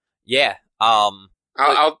 Really? Yeah. I'll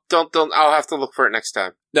have to look for it next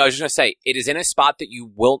time. No, I was just gonna say, it is in a spot that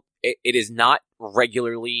it is not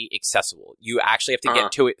regularly accessible. You actually have to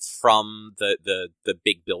get to it from the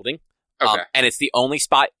big building. Okay. And it's the only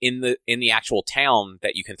spot in the actual town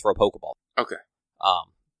that you can throw Pokeball. Okay.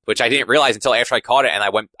 Which I didn't realize until after I caught it, and I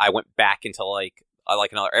went back into like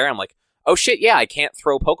another area. I'm like, oh shit, yeah, I can't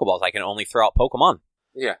throw Pokeballs. I can only throw out Pokemon.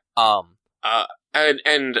 Yeah.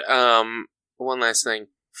 And one last thing.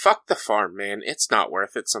 Fuck the farm, man. It's not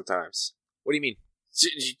worth it sometimes. What do you mean?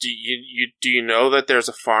 Do you know that there's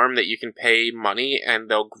a farm that you can pay money and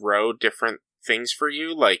they'll grow different things for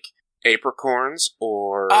you, like apricorns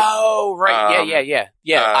or... Oh, right. Yeah.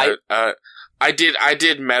 I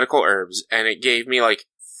did medical herbs, and it gave me like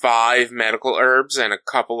 5 medical herbs and a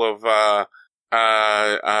couple of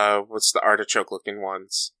what's the artichoke looking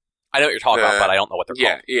ones? I know what you're talking about, but I don't know what they're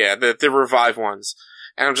called. Yeah, the revive ones.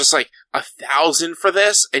 And I'm just like, 1,000 for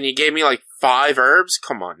this? And you gave me like 5 herbs?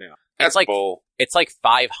 Come on now. That's like bull. It's like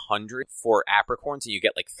 500 for apricorns, and you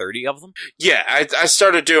get like 30 of them. Yeah, I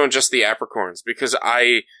started doing just the apricorns because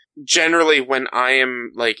I generally, when I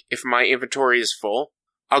am like, if my inventory is full,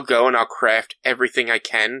 I'll go and I'll craft everything I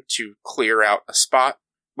can to clear out a spot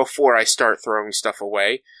before I start throwing stuff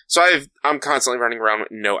away. So I'm constantly running around with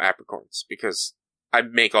no apricorns because I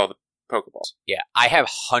make all the Pokeballs. Yeah, I have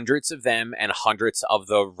hundreds of them and hundreds of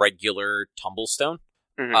the regular Tumblestone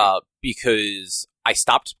because I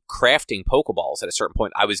stopped crafting Pokeballs at a certain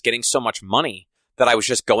point. I was getting so much money that I was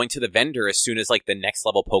just going to the vendor as soon as like the next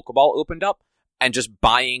level Pokeball opened up and just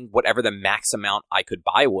buying whatever the max amount I could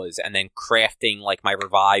buy was, and then crafting like my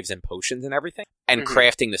revives and potions and everything, and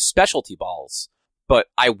crafting the specialty balls. But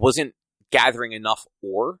I wasn't gathering enough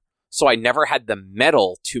ore, so I never had the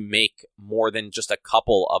metal to make more than just a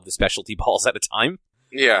couple of the specialty balls at a time.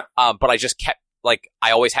 Yeah. But I just kept, like, I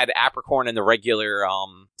always had apricorn and the regular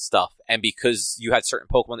stuff, and because you had certain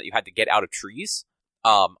Pokemon that you had to get out of trees,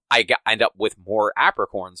 I end up with more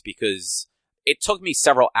apricorns because it took me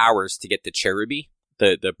several hours to get the Cherubi,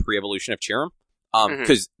 the pre-evolution of Cherum,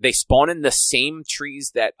 because they spawn in the same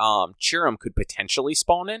trees that Cherum could potentially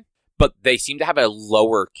spawn in, but they seem to have a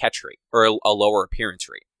lower catch rate or a lower appearance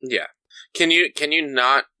rate. Yeah. Can you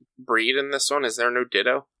not breed in this one? Is there no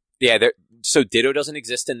Ditto? Yeah, so Ditto doesn't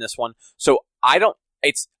exist in this one. So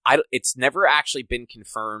it's never actually been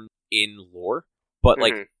confirmed in lore, but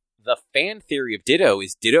like the fan theory of Ditto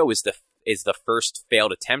is the first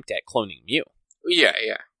failed attempt at cloning Mew. Yeah.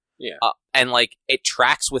 And like it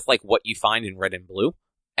tracks with like what you find in Red and Blue,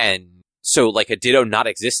 and so like a Ditto not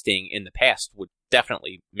existing in the past would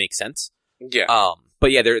definitely make sense. Yeah.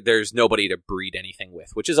 But yeah, there's nobody to breed anything with,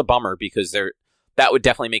 which is a bummer because that would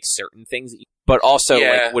definitely make certain things, but also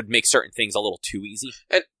like would make certain things a little too easy.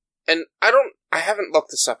 And I haven't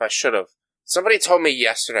looked this up. I should have. Somebody told me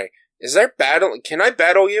yesterday. Is there battle? Can I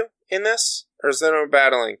battle you in this, or is there no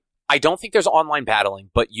battling? I don't think there's online battling,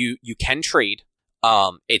 but you can trade.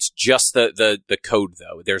 It's just the code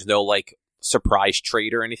though. There's no like surprise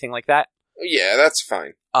trade or anything like that. Yeah, that's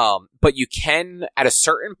fine. But you can, at a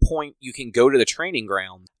certain point, you can go to the training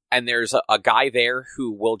ground, and there's a guy there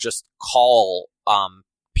who will just call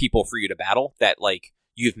people for you to battle that like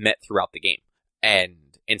you've met throughout the game. And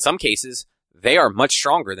in some cases, they are much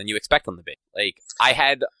stronger than you expect them to be. Like I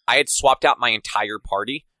had swapped out my entire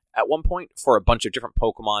party at one point for a bunch of different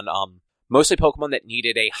Pokemon, mostly Pokemon that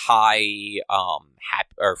needed a high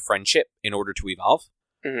or friendship in order to evolve.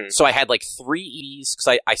 So I had like 3 Eevees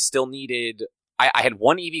because I still needed. I had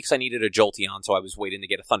 1 Eevee because I needed a Jolteon, so I was waiting to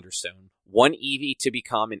get a Thunderstone. 1 Eevee to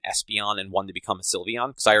become an Espeon, and 1 to become a Sylveon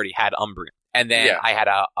because I already had Umbreon. And then I had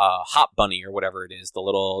a Hop Bunny or whatever it is, the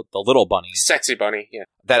little bunny, Sexy Bunny, yeah.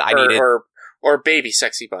 That I needed, or Baby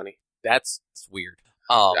Sexy Bunny. That's weird.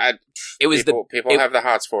 It was people have the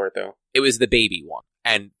hots for it though. It was the baby one,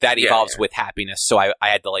 and that evolves with happiness. So I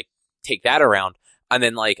had to like take that around. And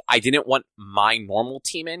then, like, I didn't want my normal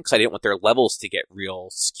team in because I didn't want their levels to get real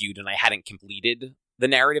skewed, and I hadn't completed the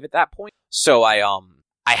narrative at that point. So I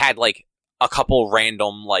had, like, a couple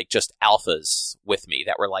random, like, just alphas with me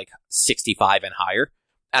that were, like, 65 and higher.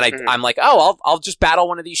 And I'm like, I'll just battle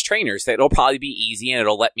one of these trainers. It'll probably be easy, and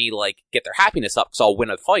it'll let me, like, get their happiness up because I'll win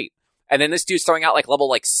a fight. And then this dude's throwing out, like, level,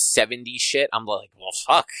 like, 70 shit. I'm like, well,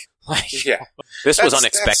 fuck. Like, this was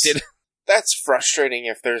unexpected. That's frustrating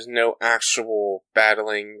if there's no actual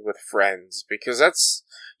battling with friends, because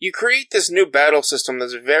you create this new battle system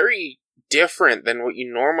that's very different than what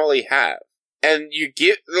you normally have. And you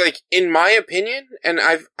get, like, in my opinion, and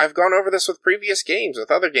I've gone over this with previous games,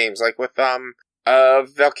 with other games, like with,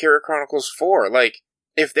 Valkyria Chronicles 4, like,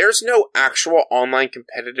 if there's no actual online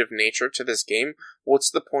competitive nature to this game,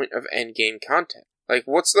 what's the point of endgame content? Like,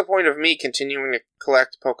 what's the point of me continuing to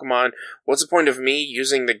collect Pokemon? What's the point of me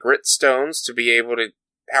using the Grit Stones to be able to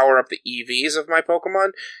power up the EVs of my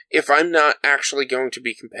Pokemon if I'm not actually going to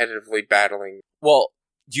be competitively battling? Well,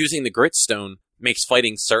 using the Grit Stone makes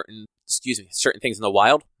fighting certain things in the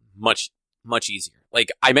wild much easier.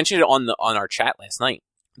 Like, I mentioned it on our chat last night.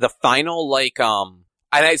 The final, like, and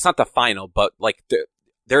it's not the final, but, like,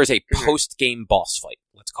 there is a post-game boss fight,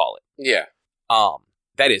 let's call it. Yeah.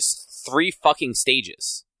 That is 3 fucking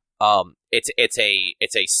stages. It's a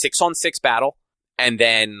 6-on-6 battle, and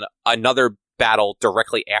then another battle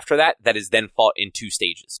directly after that is then fought in 2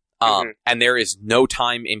 stages. And there is no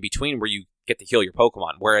time in between where you get to heal your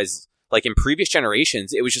Pokemon. Whereas, like, in previous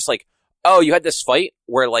generations, it was just like, oh, you had this fight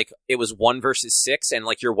where, like, it was 1 versus 6, and,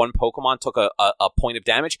 like, your one Pokemon took a point of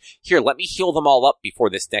damage. Here, let me heal them all up before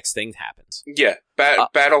this next thing happens. Yeah,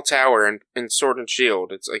 Battle Tower and Sword and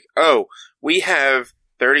Shield. It's like, oh, we have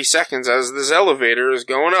 30 seconds as this elevator is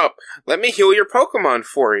going up. Let me heal your Pokemon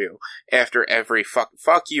for you. After every fuck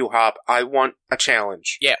you, Hop, I want a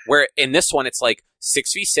challenge. Yeah, where in this one, it's like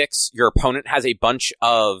 6v6, your opponent has a bunch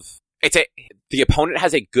of... The opponent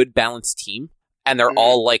has a good balanced team, and they're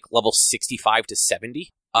all, like, level 65 to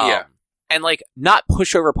 70. Yeah. And, like, not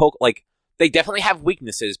pushover like, they definitely have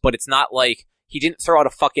weaknesses, but it's not like he didn't throw out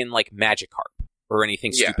a fucking, like, Magikarp or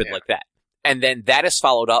anything stupid like that. And then that is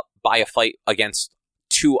followed up by a fight against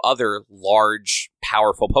 2 other large,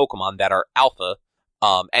 powerful Pokemon that are alpha,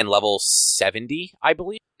 and level 70, I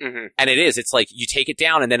believe. Mm-hmm. And it's like, you take it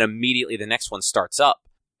down, and then immediately the next one starts up.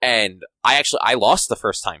 And I lost the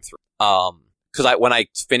first time through. Because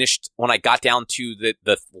when I got down to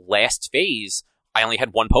the last phase, I only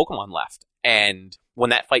had 1 Pokemon left. And when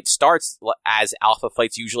that fight starts, as alpha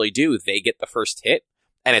fights usually do, they get the first hit.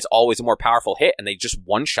 And it's always a more powerful hit, and they just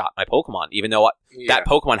one-shot my Pokemon, even though that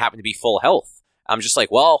Pokemon happened to be full health. I'm just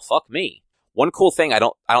like, well, fuck me. One cool thing, I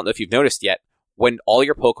don't know if you've noticed yet, when all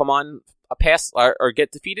your Pokemon pass or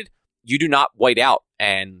get defeated, you do not white out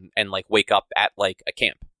and like wake up at like a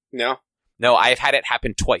camp. No, I've had it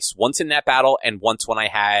happen twice. Once in that battle, and once when I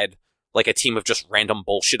had like a team of just random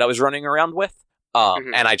bullshit I was running around with.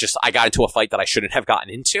 And I got into a fight that I shouldn't have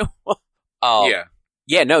gotten into. You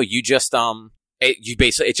just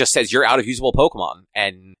it just says you're out of usable Pokemon,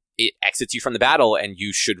 and it exits you from the battle, and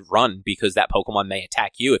you should run because that Pokemon may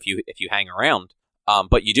attack you if you hang around.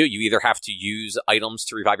 But you either have to use items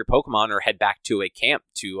to revive your Pokemon or head back to a camp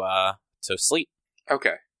to sleep.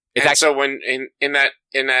 Okay. So when in that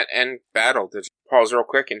end battle, did you pause real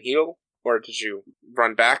quick and heal, or did you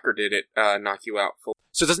run back, or did it knock you out fully?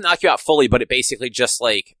 So it doesn't knock you out fully, but it basically just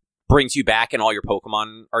like brings you back, and all your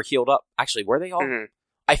Pokemon are healed up. Actually, were they all? Mm-hmm.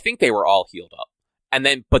 I think they were all healed up.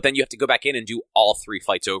 But then you have to go back in and do all 3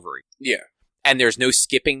 fights over. Yeah. And there's no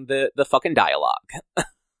skipping the fucking dialogue.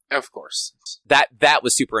 Of course. That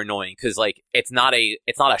was super annoying, because like it's not a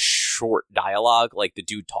short dialogue, like the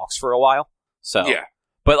dude talks for a while. So yeah.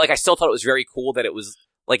 But like I still thought it was very cool that it was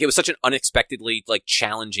such an unexpectedly like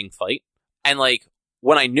challenging fight. And like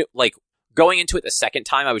when I knew, like going into it the second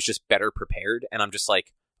time, I was just better prepared, and I'm just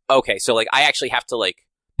like, okay, so like I actually have to like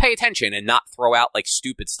pay attention and not throw out like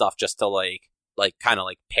stupid stuff just to like kind of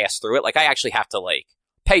like pass through it. Like I actually have to like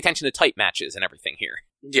pay attention to type matches and everything here.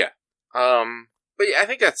 Yeah. But yeah, I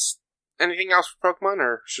think that's anything else for Pokemon,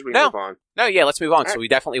 or should we move on? No, yeah, let's move on. All so right. we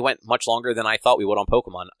definitely went much longer than I thought we would on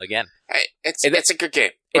Pokemon again. It's a good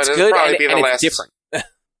game. It's good, and it's different.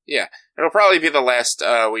 Yeah, it'll probably be the last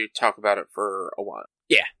we talk about it for a while.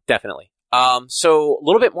 Yeah, definitely. So a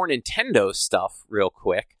little bit more Nintendo stuff real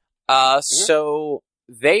quick. So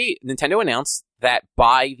Nintendo announced that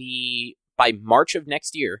by March of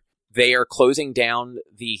next year, they are closing down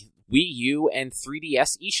the Wii U and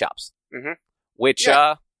 3DS eShops. Mm-hmm. Which,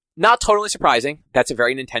 not totally surprising. That's a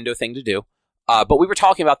very Nintendo thing to do. But we were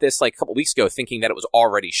talking about this like a couple weeks ago, thinking that it was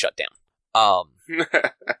already shut down.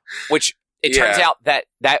 Which it turns out that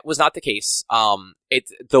was not the case. The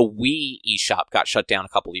Wii eShop got shut down a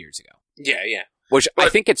couple of years ago. Yeah. Which I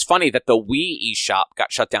think it's funny that the Wii eShop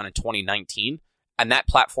got shut down in 2019, and that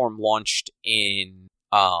platform launched in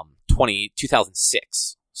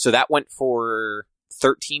 2006. So that went for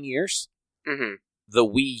 13 years. Mm-hmm. The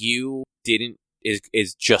Wii U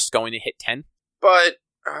is just going to hit 10. But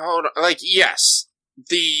hold on, like yes,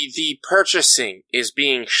 the purchasing is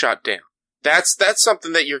being shut down. That's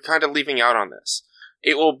something that you're kind of leaving out on this.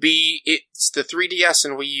 It's the 3DS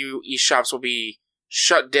and Wii U eShops will be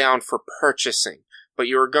shut down for purchasing, but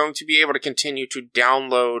you are going to be able to continue to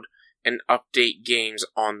download and update games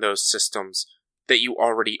on those systems that you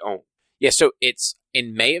already own. Yeah, so it's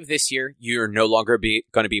in May of this year, you're no longer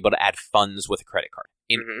going to be able to add funds with a credit card.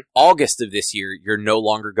 In August of this year, you're no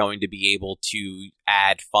longer going to be able to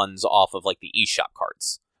add funds off of like the eShop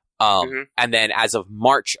cards. And then as of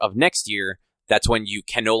March of next year, that's when you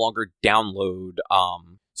can no longer download.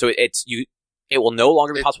 So it will no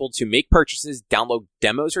longer be possible to make purchases, download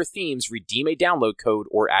demos or themes, redeem a download code,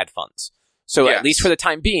 or add funds. So at least for the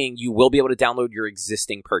time being, you will be able to download your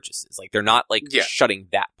existing purchases. Like they're not like shutting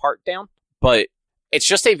that part down, but it's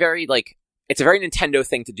just a very Nintendo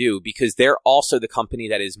thing to do, because they're also the company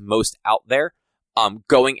that is most out there,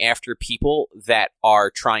 going after people that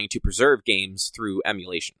are trying to preserve games through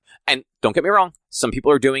emulation. And don't get me wrong, some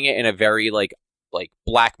people are doing it in a very like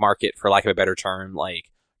black market, for lack of a better term,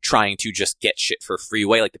 like trying to just get shit for free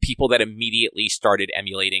way. Like the people that immediately started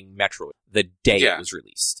emulating Metroid the day it was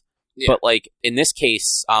released. Yeah. But like in this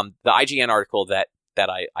case, the IGN article that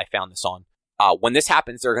I found this on, when this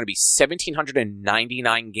happens, there are going to be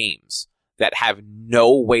 1,799 games that have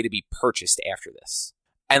no way to be purchased after this.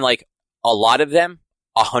 And like a lot of them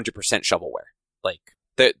 100% shovelware. Like,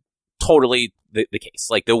 totally the case.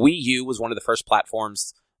 Like, the Wii U was one of the first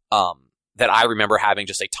platforms that I remember having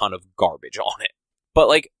just a ton of garbage on it. But,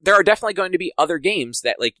 like, there are definitely going to be other games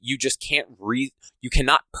that, like, you just can't you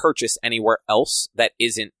cannot purchase anywhere else that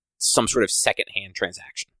isn't some sort of secondhand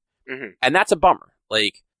transaction. Mm-hmm. And that's a bummer.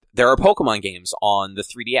 Like, there are Pokemon games on the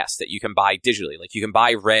 3DS that you can buy digitally. Like, you can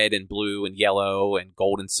buy red and blue and yellow and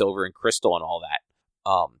gold and silver and crystal and all that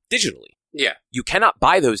digitally. Yeah. You cannot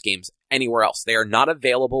buy those games anywhere else. They are not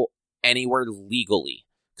available anywhere legally.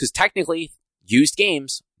 Because technically, used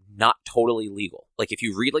games, not totally legal. Like, if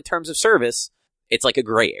you read, like, terms of service, it's like a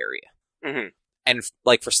gray area. Mm-hmm. And,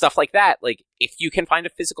 like, for stuff like that, like, if you can find a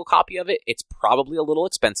physical copy of it, it's probably a little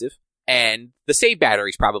expensive. And the save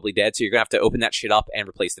battery's probably dead, so you're gonna have to open that shit up and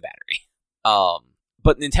replace the battery.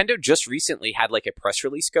 But Nintendo just recently had, like, a press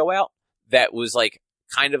release go out that was, like,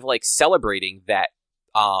 kind of, like, celebrating that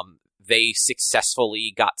they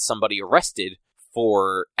successfully got somebody arrested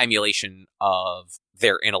for emulation of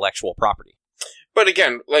their intellectual property. But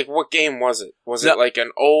again, like, what game was it? Was it like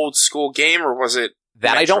an old school game, or was it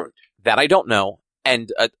Metroid? I don't know.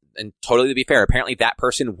 And totally to be fair, apparently that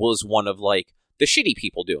person was one of, like, the shitty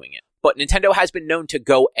people doing it. But Nintendo has been known to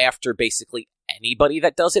go after basically anybody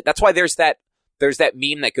that does it. That's why there's that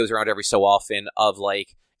meme that goes around every so often of,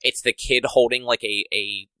 like, it's the kid holding, like,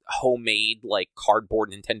 a homemade, like,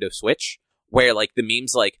 cardboard Nintendo Switch, where, like, the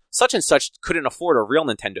meme's like, such and such couldn't afford a real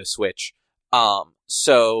Nintendo Switch.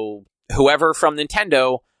 So whoever from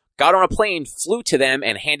Nintendo got on a plane, flew to them,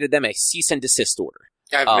 and handed them a cease and desist order.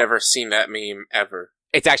 I've never seen that meme ever.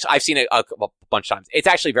 It's actually, I've seen it a bunch of times. It's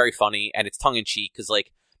actually very funny, and it's tongue-in-cheek, because,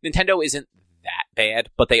 like, Nintendo isn't that bad,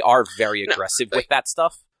 but they are very aggressive with that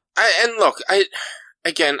stuff. I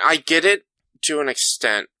get it to an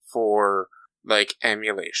extent for, like,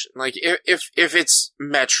 emulation. Like, if it's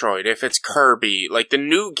Metroid, if it's Kirby, like, the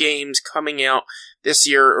new games coming out this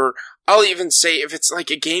year, or I'll even say if it's, like,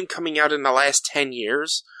 a game coming out in the last 10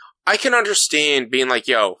 years, I can understand being like,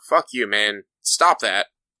 yo, fuck you, man. Stop that.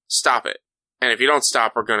 Stop it. And if you don't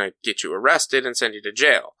stop, we're gonna get you arrested and send you to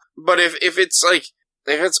jail. But if it's, like,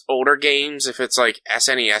 if it's older games, if it's, like,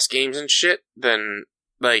 SNES games and shit, then,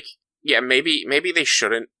 like, yeah, maybe they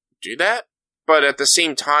shouldn't do that. But at the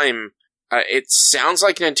same time, it sounds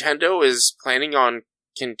like Nintendo is planning on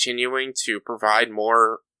continuing to provide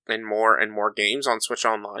more and more and more games on Switch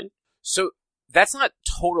Online. So that's not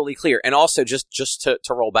totally clear. And also, just to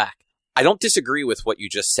roll back, I don't disagree with what you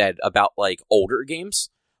just said about, like, older games,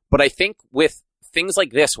 but I think with things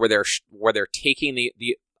like this, where they're taking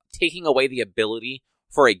taking away the ability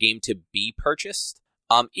for a game to be purchased,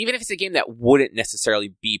 even if it's a game that wouldn't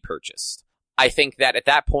necessarily be purchased, I think that at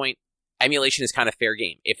that point, emulation is kind of fair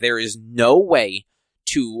game. If there is no way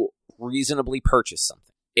to reasonably purchase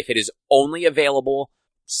something, if it is only available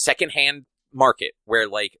secondhand market, where,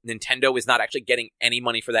 like, Nintendo is not actually getting any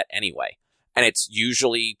money for that anyway, and it's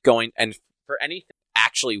usually going, and for anything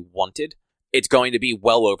actually wanted, it's going to be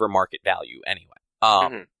well over market value anyway.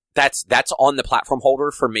 That's on the platform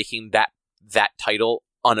holder for making that title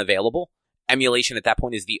unavailable. Emulation at that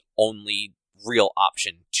point is the only real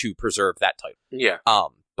option to preserve that title. Yeah.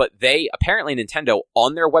 But they, apparently Nintendo,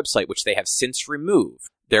 on their website, which they have since removed,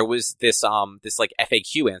 there was this like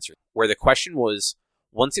FAQ answer where the question was,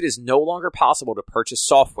 once it is no longer possible to purchase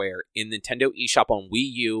software in Nintendo eShop on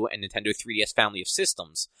Wii U and Nintendo 3DS family of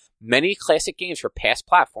systems, many classic games for past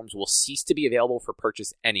platforms will cease to be available for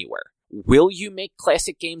purchase anywhere. Will you make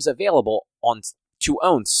classic games available to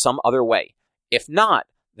own some other way? If not,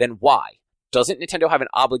 then why? Doesn't Nintendo have an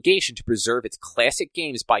obligation to preserve its classic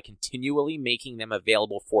games by continually making them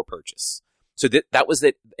available for purchase? So that was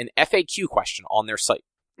an FAQ question on their site.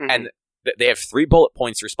 Mm-hmm. And they have 3 bullet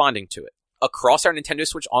points responding to it. Across our Nintendo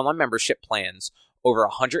Switch Online membership plans, over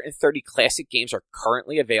 130 classic games are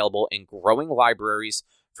currently available in growing libraries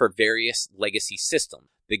for various legacy systems.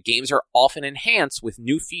 The games are often enhanced with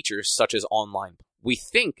new features such as online. We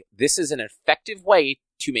think this is an effective way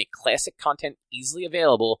to make classic content easily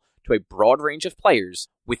available to a broad range of players.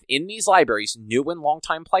 Within these libraries, new and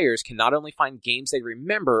longtime players can not only find games they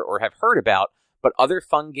remember or have heard about, but other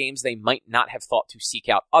fun games they might not have thought to seek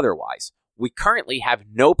out otherwise. We currently have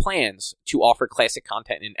no plans to offer classic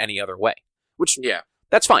content in any other way. Which, yeah,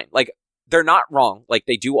 that's fine. Like, they're not wrong. Like,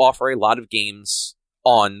 they do offer a lot of games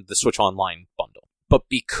on the Switch Online bundle. But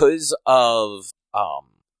because of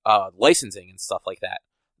licensing and stuff like that,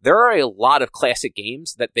 there are a lot of classic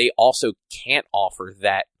games that they also can't offer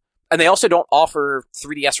that. And they also don't offer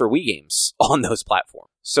 3DS or Wii games on those platforms.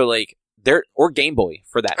 So, like, or Game Boy,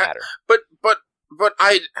 for that matter. But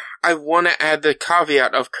I want to add the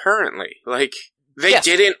caveat of currently. Like, They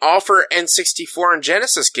didn't offer N64 and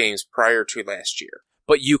Genesis games prior to last year.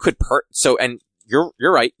 But you could and you're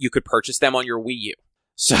right, you could purchase them on your Wii U.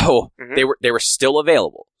 So they were still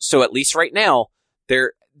available. So at least right now, do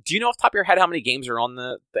you know off the top of your head how many games are on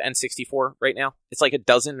the N64 right now? It's like a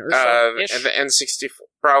dozen or so. The N64,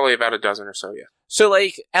 probably about a dozen or so, yeah. So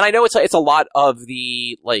like, and I know it's a lot of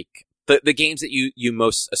the like the games that you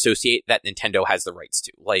most associate that Nintendo has the rights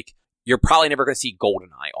to. Like, you're probably never going to see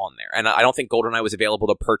GoldenEye on there, and I don't think GoldenEye was available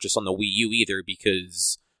to purchase on the Wii U either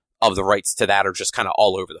because of the rights to that are just kind of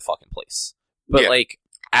all over the fucking place. But like,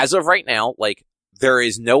 as of right now, like, there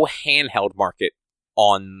is no handheld market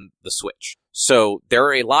on the Switch. So there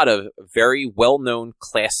are a lot of very well-known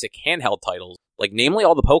classic handheld titles, like namely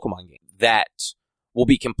all the Pokemon games, that will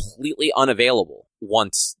be completely unavailable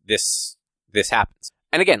once this happens.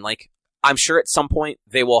 And again, like, I'm sure at some point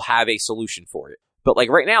they will have a solution for it. But like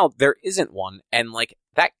right now, there isn't one, and like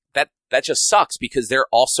that just sucks because they're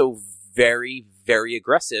also very, very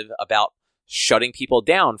aggressive about shutting people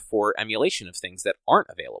down for emulation of things that aren't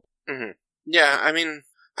available. Mm-hmm. Yeah, I mean,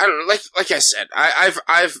 I don't know. Like I said,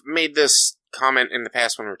 I've made this comment in the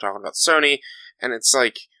past when we were talking about Sony, and it's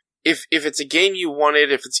like, if it's a game you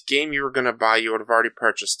wanted, if it's a game you were going to buy, you would have already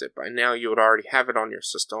purchased it. By now, you would already have it on your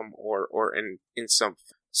system or in some.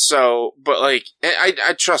 So, but like,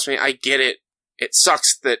 I trust me, I get it. It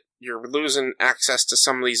sucks that you're losing access to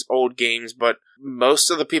some of these old games, but most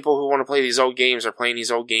of the people who want to play these old games are playing these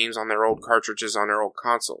old games on their old cartridges on their old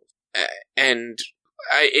consoles. And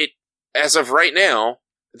as of right now,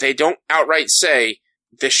 they don't outright say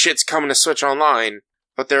this shit's coming to Switch Online,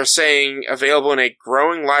 but they're saying available in a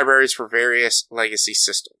growing libraries for various legacy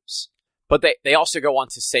systems. But they also go on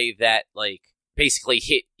to say that, like, basically,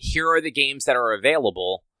 here are the games that are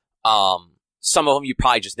available. Some of them you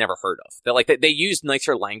probably just never heard of. They're like, they use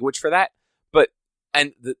nicer language for that. But,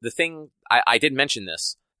 and the thing, I did mention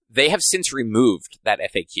this, they have since removed that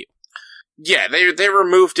FAQ. Yeah, they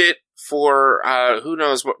removed it for, who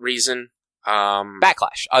knows what reason.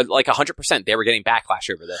 Backlash. Like 100%, they were getting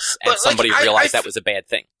backlash over this. And somebody realized that was a bad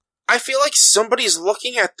thing. I feel like somebody's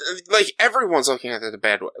looking at, like, everyone's looking at it the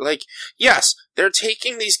bad way. Like, yes, they're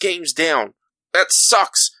taking these games down. That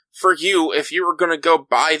sucks. For you, if you were going to go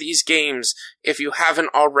buy these games, if you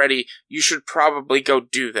haven't already, you should probably go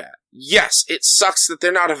do that. Yes, it sucks that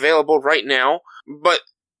they're not available right now,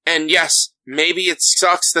 and yes, maybe it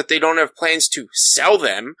sucks that they don't have plans to sell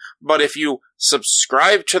them, but if you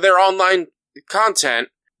subscribe to their online content,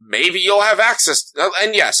 maybe you'll have access,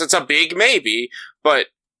 and yes, it's a big maybe, but,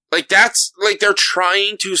 like, that's, like, they're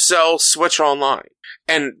trying to sell Switch Online,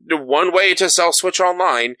 and the one way to sell Switch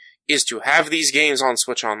Online is to have these games on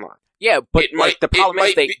Switch Online. Yeah, but the problem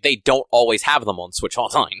is they don't always have them on Switch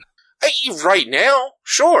Online. Right now,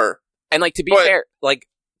 sure. And like to be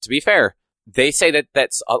fair, they say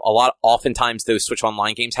that's a lot. Oftentimes, those Switch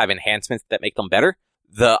Online games have enhancements that make them better.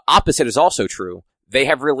 The opposite is also true. They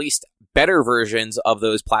have released better versions of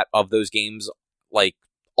those games, like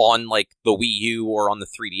on like the Wii U or on the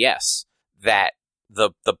 3DS. That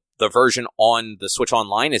the version on the Switch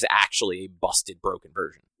Online is actually a busted, broken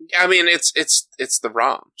version. I mean, it's the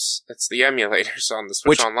ROMs. It's the emulators on the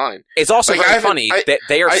Switch Online. It's also like, very funny that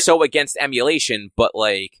they are so against emulation, but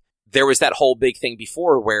like, there was that whole big thing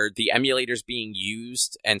before where the emulators being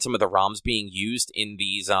used and some of the ROMs being used in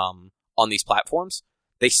these, on these platforms,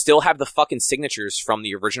 they still have the fucking signatures from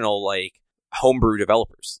the original, like, homebrew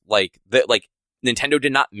developers. Like, Nintendo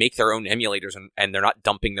did not make their own emulators and they're not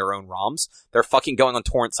dumping their own ROMs. They're fucking going on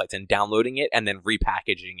torrent sites and downloading it and then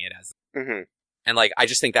repackaging it as. Mm-hmm. And like, I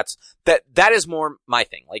just think that is more my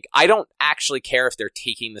thing. Like, I don't actually care if they're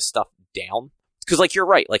taking the stuff down. Because like, you're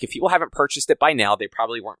right. Like, if people haven't purchased it by now, they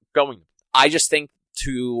probably weren't going. I just think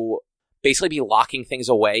to basically be locking things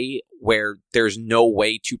away where there's no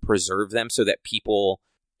way to preserve them so that people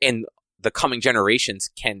in the coming generations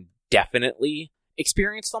can definitely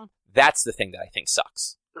experience them. That's the thing that I think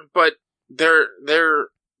sucks. But they're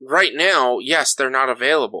right now, yes, they're not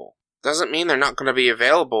available. Doesn't mean they're not going to be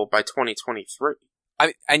available by 2023.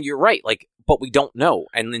 And you're right, like, but we don't know.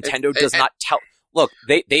 And Nintendo does not tell. Look,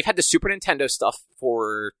 they've had the Super Nintendo stuff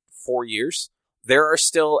for 4 years. There are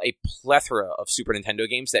still a plethora of Super Nintendo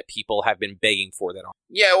games that people have been begging for that aren't.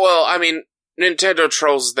 Yeah, well, I mean, Nintendo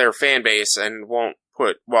trolls their fan base and won't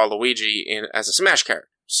put Waluigi in as a Smash character.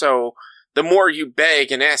 So the more you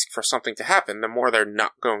beg and ask for something to happen, the more they're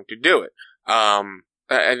not going to do it.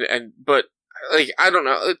 But like, I don't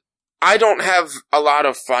know. I don't have a lot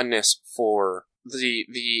of fondness for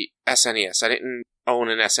the SNES. I didn't own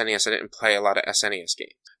an SNES. I didn't play a lot of SNES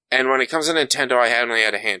games. And when it comes to Nintendo, I only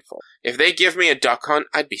had a handful. If they give me a Duck Hunt,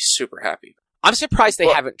 I'd be super happy. I'm surprised they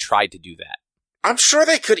haven't tried to do that. I'm sure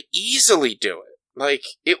they could easily do it. Like,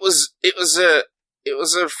 it was a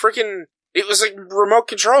remote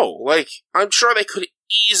control. Like, I'm sure they could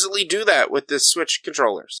easily do that with the Switch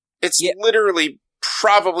controllers. It's literally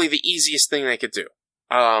probably the easiest thing they could do.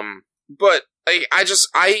 But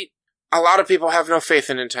a lot of people have no faith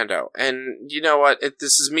in Nintendo. And you know what?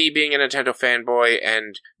 This is me being a Nintendo fanboy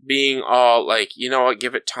and being all like, you know what?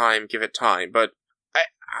 Give it time. But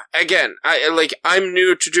I'm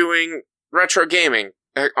new to doing retro gaming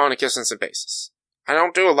on a consistent basis. I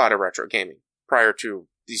don't do a lot of retro gaming prior to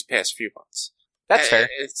these past few months. That's fair.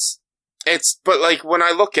 But like, when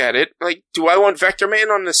I look at it, like, do I want Vector Man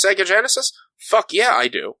on the Sega Genesis? Fuck yeah, I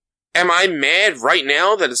do. Am I mad right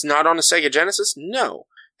now that it's not on the Sega Genesis? No.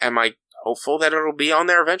 Am I hopeful that it'll be on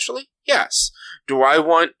there eventually? Yes. Do I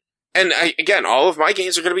want, again, all of my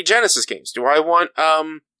games are going to be Genesis games. Do I want,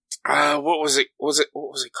 what was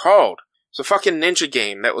it called? It's a fucking ninja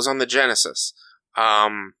game that was on the Genesis.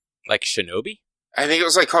 Like Shinobi? I think it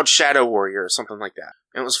was like called Shadow Warrior or something like that.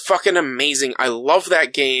 And it was fucking amazing. I love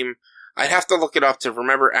that game. I'd have to look it up to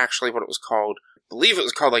remember actually what it was called. I believe it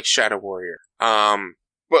was called like Shadow Warrior.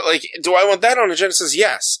 But like, do I want that on the Genesis?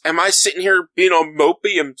 Yes. Am I sitting here being all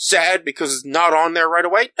mopey and sad because it's not on there right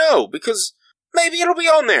away? No, because maybe it'll be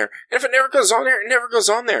on there. And if it never goes on there, it never goes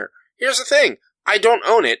on there. Here's the thing. I don't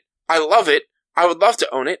own it. I love it. I would love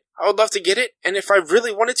to own it. I would love to get it. And if I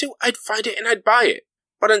really wanted to, I'd find it and I'd buy it.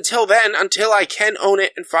 But until then, until I can own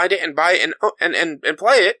it and find it and buy it and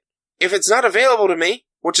play it, if it's not available to me,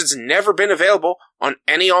 which it's never been available on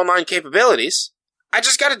any online capabilities, I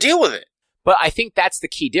just gotta deal with it. But I think that's the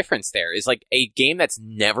key difference there, is like a game that's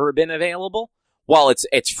never been available, while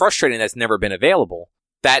it's frustrating that's never been available,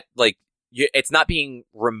 that like, it's not being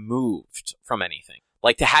removed from anything.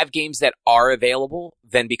 Like, to have games that are available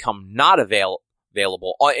then become not available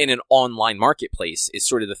in an online marketplace is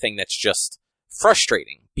sort of the thing that's just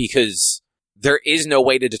frustrating, because there is no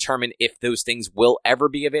way to determine if those things will ever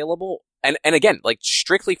be available. And again, like,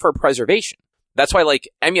 strictly for preservation. That's why, like,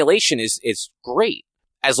 emulation is great,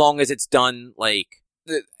 as long as it's done, like,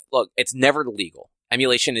 look, it's never legal.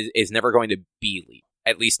 Emulation is never going to be legal.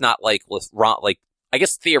 At least not, like, with I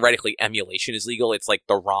guess theoretically emulation is legal. It's like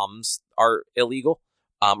the ROMs are illegal.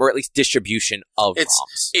 Or at least distribution of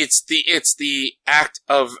ROMs. It's the act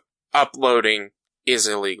of uploading is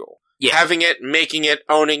illegal. Yeah. Having it, making it,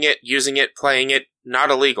 owning it, using it, playing it, not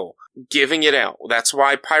illegal. Giving it out. That's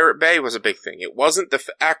why Pirate Bay was a big thing. It wasn't the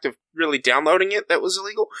act of really downloading it that was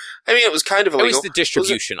illegal. I mean, it was kind of illegal. It was the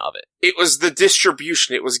distribution of it. It was the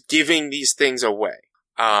distribution. It was giving these things away.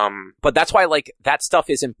 But that's why, like, that stuff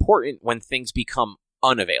is important when things become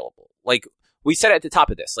unavailable. Like, we said at the top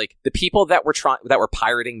of this, like, the people that were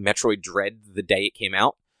pirating Metroid Dread the day it came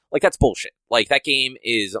out, like, that's bullshit. Like, that game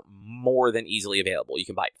is more than easily available. You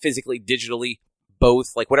can buy it physically, digitally,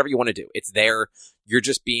 both, like, whatever you want to do. It's there. You're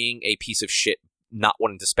just being a piece of shit, not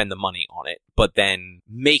wanting to spend the money on it, but then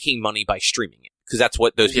making money by streaming it. Because that's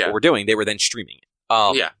what those people were doing. They were then streaming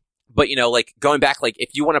it. But, you know, like, going back, like, if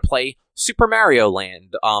you want to play Super Mario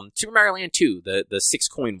Land 2, the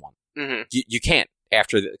 6-coin one, mm-hmm. you can't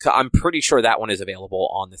after I'm pretty sure that one is available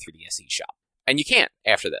on the 3DS eShop. And you can't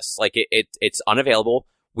after this. Like, it's unavailable.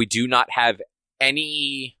 We do not have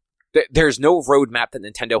any... There's no roadmap that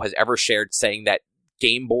Nintendo has ever shared saying that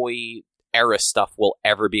Game Boy era stuff will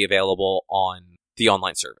ever be available on the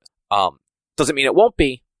online service. Doesn't mean it won't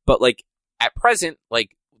be, but, like, at present,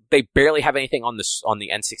 like, they barely have anything on the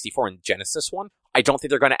N64 and Genesis one. I don't think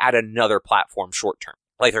they're going to add another platform short term.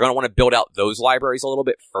 Like, they're going to want to build out those libraries a little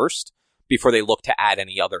bit first before they look to add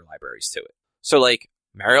any other libraries to it. So, like,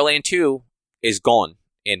 Mario Land 2 is gone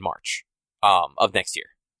in March of next year.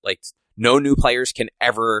 Like, no new players can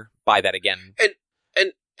ever buy that again.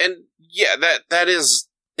 And yeah, that is,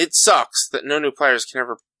 it sucks that no new players can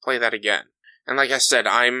ever play that again. And like I said,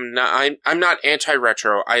 I'm not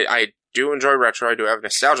anti-retro. I do enjoy retro. I do have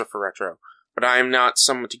nostalgia for retro, but I am not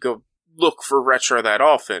someone to go look for retro that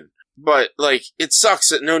often. But, like, it sucks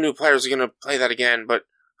that no new players are going to play that again, but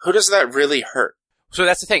who does that really hurt? So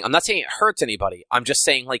that's the thing. I'm not saying it hurts anybody. I'm just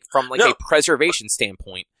saying, like, from, like, a preservation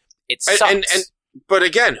standpoint, it sucks. But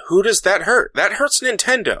again, who does that hurt? That hurts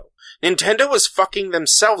Nintendo. Nintendo is fucking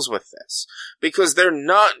themselves with this. Because they're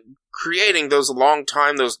not creating those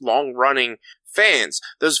long-running fans.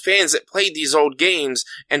 Those fans that played these old games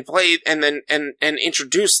and played and then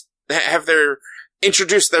introduce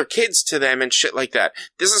their kids to them and shit like that.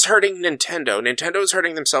 This is hurting Nintendo. Nintendo is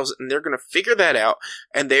hurting themselves, and they're going to figure that out,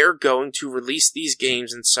 and they're going to release these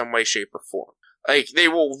games in some way, shape, or form. Like, they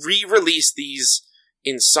will re-release these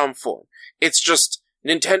in some form. It's just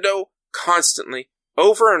Nintendo constantly,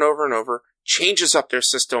 over and over and over, changes up their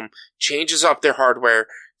system, changes up their hardware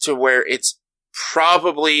to where it's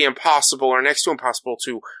probably impossible or next to impossible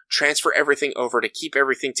to transfer everything over, to keep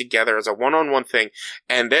everything together as a one-on-one thing.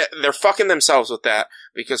 And they're fucking themselves with that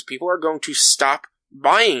because people are going to stop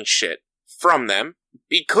buying shit from them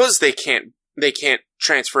because they can't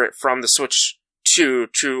transfer it from the Switch to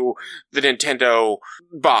the Nintendo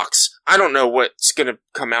box. I don't know what's going to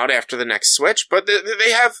come out after the next Switch, but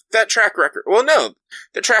they have that track record. Well, no,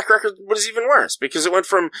 the track record was even worse because it went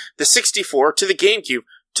from the 64 to the GameCube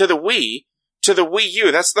to the Wii to the Wii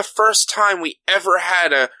U. That's the first time we ever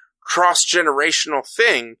had a cross-generational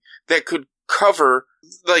thing that could cover,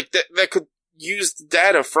 like, that could use the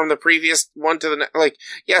data from the previous one to the next. Like,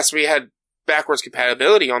 yes, we had backwards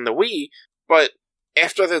compatibility on the Wii, but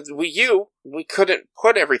after the Wii U, we couldn't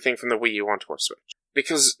put everything from the Wii U onto our Switch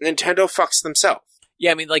because Nintendo fucks themselves.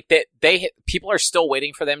 Yeah, I mean, like, people are still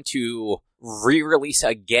waiting for them to re-release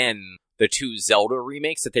again the 2 Zelda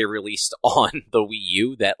remakes that they released on the Wii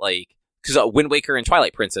U that, like, because Wind Waker and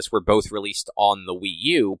Twilight Princess were both released on the Wii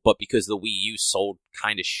U, but because the Wii U sold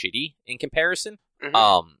kind of shitty in comparison,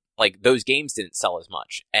 like, those games didn't sell as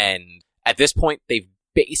much. And at this point, they've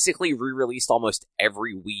basically re-released almost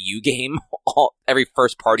every Wii U game, every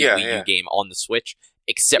first-party Wii U game on the Switch,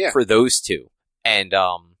 except for those 2. And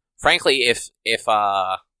frankly, if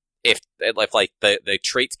like the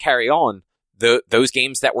traits carry on, those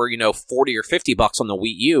games that were, you know, $40 or $50 on the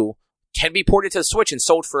Wii U can be ported to the Switch and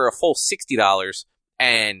sold for a full $60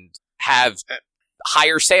 and have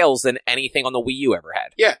higher sales than anything on the Wii U ever had.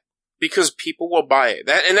 Yeah, because people will buy it.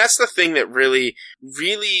 That's the thing that really,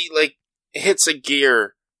 really, like, hits a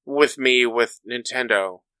gear with me with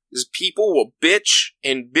Nintendo, is people will bitch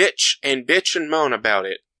and bitch and bitch and moan about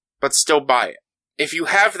it, but still buy it. If you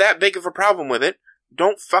have that big of a problem with it,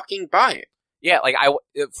 don't fucking buy it. Yeah, like,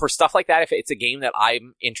 for stuff like that, if it's a game that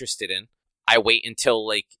I'm interested in, I wait until,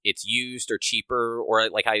 like, it's used or cheaper, or,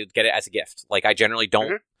 like, I get it as a gift. Like, I generally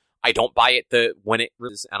don't, I don't buy it when it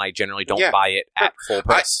releases, and I generally don't buy it at full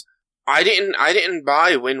price. I didn't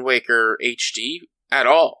buy Wind Waker HD at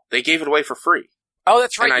all. They gave it away for free. Oh,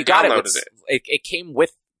 that's right. And you got it. It came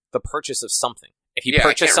with the purchase of something. If you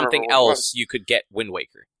purchase something else, you could get Wind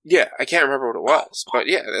Waker. Yeah, I can't remember what it was, but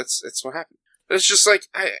yeah, that's what happened. It's just like,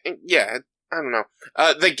 I don't know.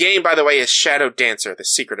 The game, by the way, is Shadow Dancer: The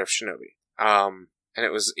Secret of Shinobi. And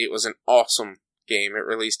it was an awesome game. It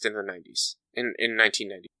released in the 90s, in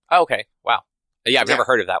 1990. Oh, okay. Wow. Yeah, I've never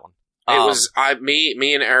heard of that one. It was,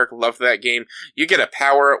 me and Eric loved that game. You get a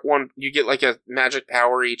power at you get like a magic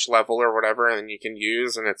power each level or whatever, and you can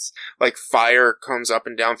use, and it's like fire comes up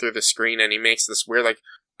and down through the screen, and he makes this weird,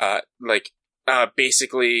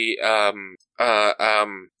 basically,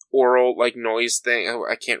 oral, like, noise thing.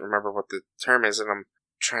 I can't remember what the term is, and I'm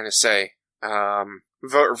trying to say,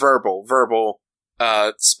 verbal,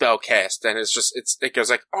 spell cast, and it goes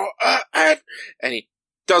like, and he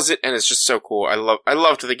does it, and it's just so cool. I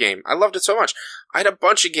loved the game. I loved it so much. I had a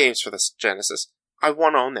bunch of games for this Genesis. I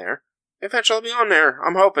want on there. Eventually I'll be on there.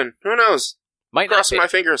 I'm hoping. Who knows? Might not Crossing be. my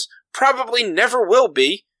fingers. Probably never will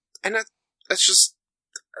be. And that's just,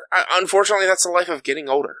 unfortunately, that's the life of getting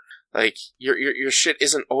older. Like, your shit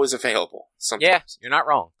isn't always available sometimes. Yeah, you're not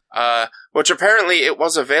wrong. Which apparently it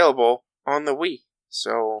was available on the Wii.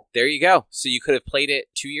 So there you go. So you could have played it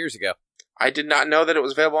 2 years ago. I did not know that it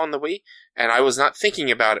was available on the Wii, and I was not thinking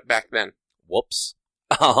about it back then. Whoops.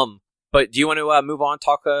 But do you want to move on,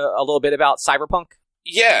 talk a little bit about Cyberpunk?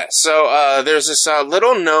 Yeah, so there's this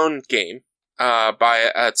little known game by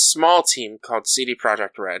a small team called CD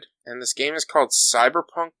Projekt Red, and this game is called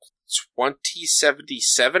Cyberpunk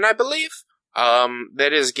 2077, I believe,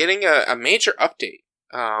 that is getting a major update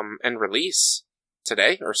and release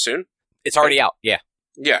today or soon. It's already out, yeah.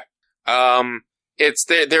 Yeah. It's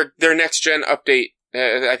their next gen update.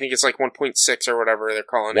 I think it's like 1.6 or whatever they're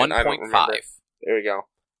calling it. 1.5. I don't remember. There we go.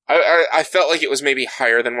 I felt like it was maybe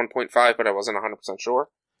higher than 1.5, but I wasn't 100% sure.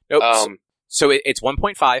 Nope. So it's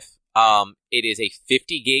 1.5. It is a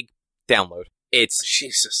 50 gig download.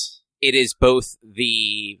 Jesus. It is both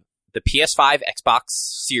the PS5 Xbox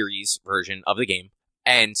Series version of the game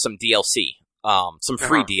and some DLC, some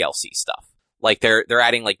free DLC stuff. Like they're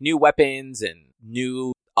adding like new weapons and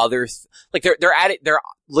new other they're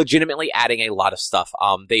legitimately adding a lot of stuff.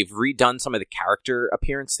 They've redone some of the character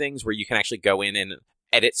appearance things where you can actually go in and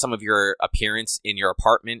edit some of your appearance in your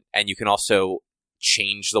apartment, and you can also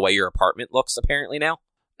change the way your apartment looks apparently now.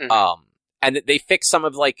 Mm-hmm. And they fix some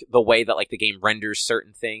of like the way that like the game renders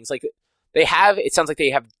certain things. Like it sounds like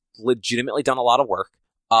they have legitimately done a lot of work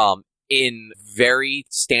in very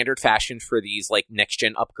standard fashion for these like next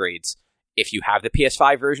gen upgrades. If you have the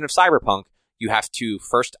PS5 version of Cyberpunk, you have to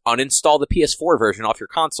first uninstall the PS4 version off your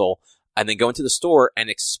console, and then go into the store and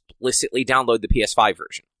explicitly download the PS5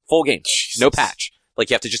 version. Full game. Jesus. No patch. Like,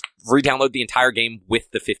 you have to just re-download the entire game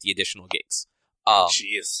with the 50 additional gigs.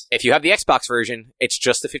 Jeez. If you have the Xbox version, it's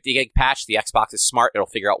just the 50 gig patch. The Xbox is smart. It'll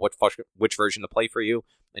figure out which version to play for you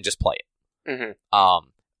and just play it. Mm-hmm.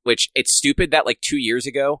 Which, it's stupid that, like, 2 years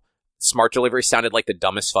ago, smart delivery sounded like the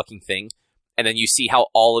dumbest fucking thing. And then you see how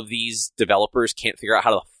all of these developers can't figure out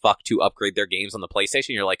how the fuck to upgrade their games on the PlayStation.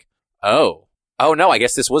 You're like, oh no, I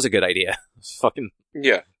guess this was a good idea. Fucking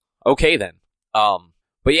Yeah. okay then.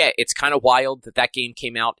 But yeah, it's kind of wild that game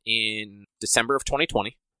came out in December of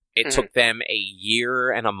 2020. It took them a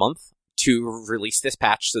year and a month to release this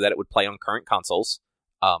patch so that it would play on current consoles.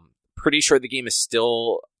 Pretty sure the game is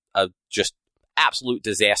still a just absolute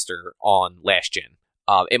disaster on last gen.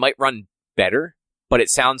 It might run better, but it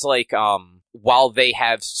sounds like while they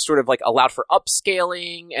have sort of like allowed for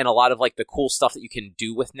upscaling and a lot of like the cool stuff that you can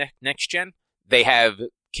do with next gen, they have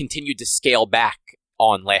continued to scale back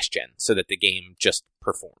on last gen so that the game just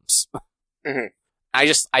performs. Mm-hmm.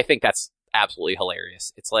 I think that's absolutely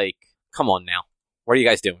hilarious. It's like, come on now. What are you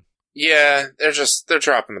guys doing? Yeah, they're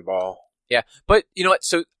dropping the ball. Yeah, but you know what?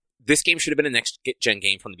 So this game should have been a next gen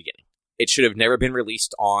game from the beginning. It should have never been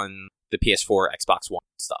released on the PS4, Xbox One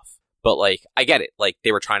stuff. But like, I get it. Like,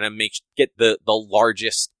 they were trying to get the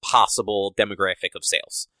largest possible demographic of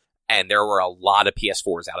sales, and there were a lot of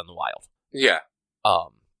PS4s out in the wild. Yeah.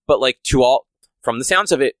 But like, from the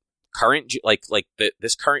sounds of it,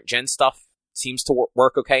 this current gen stuff seems to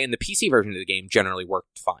work okay, and the PC version of the game generally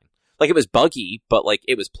worked fine. Like, it was buggy, but like,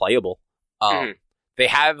 it was playable. They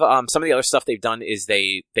have some of the other stuff they've done is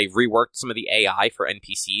they reworked some of the AI for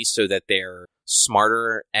NPCs so that they're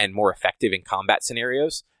smarter and more effective in combat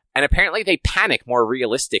scenarios. And apparently they panic more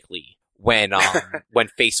realistically when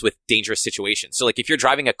faced with dangerous situations. So like, if you're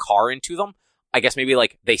driving a car into them, I guess maybe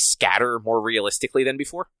like they scatter more realistically than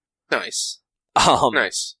before. Nice.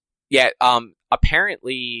 Nice. Yeah.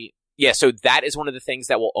 Apparently, yeah. So that is one of the things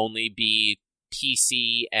that will only be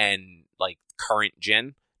PC and like current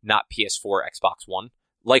gen, not PS4, Xbox One,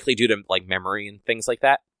 likely due to like memory and things like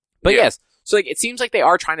that. But yes, so like, it seems like they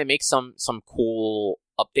are trying to make some cool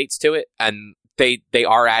updates to it, and they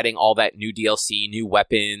are adding all that new DLC, new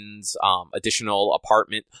weapons, additional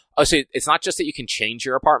apartment. Oh, so it's not just that you can change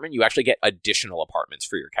your apartment; you actually get additional apartments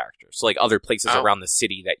for your characters. So like, other places around the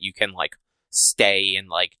city that you can like stay and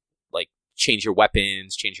like change your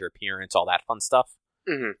weapons, change your appearance, all that fun stuff.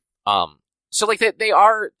 Mm-hmm. So like,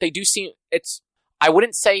 they do seem, I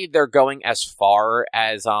wouldn't say they're going as far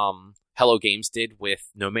as Hello Games did with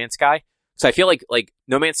No Man's Sky. So I feel like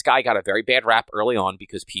No Man's Sky got a very bad rap early on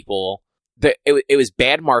because it was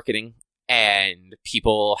bad marketing and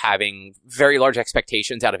people having very large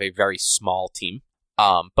expectations out of a very small team.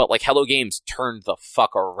 But like, Hello Games turned the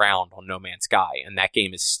fuck around on No Man's Sky, and that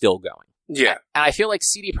game is still going. Yeah. And I feel like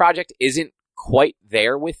CD Projekt isn't quite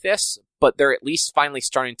there with this, but they're at least finally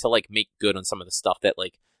starting to like make good on some of the stuff that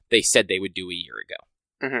like they said they would do a year ago.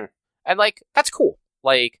 Mm-hmm. And like, that's cool.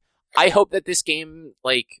 Like, I hope that this game,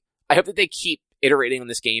 I hope that they keep iterating on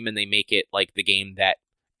this game and they make it like the game that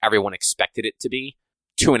everyone expected it to be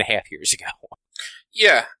 2.5 years ago.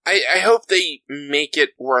 Yeah, I hope they make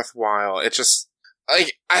it worthwhile. It's just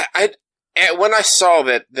like when I saw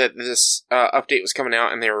that this update was coming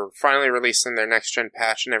out and they were finally releasing their next gen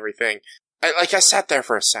patch and everything, I sat there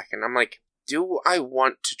for a second. I'm like, do I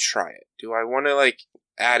want to try it? Do I want to like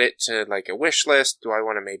add it to like a wish list? Do I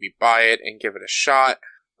want to maybe buy it and give it a shot?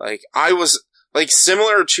 Like, I was like,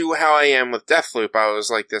 similar to how I am with Deathloop, I was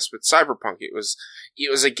like this with Cyberpunk. It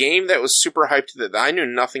was a game that was super hyped that I knew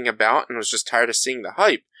nothing about and was just tired of seeing the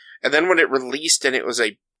hype. And then when it released and it was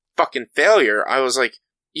a fucking failure, I was like,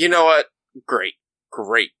 you know what? Great.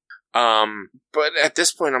 But at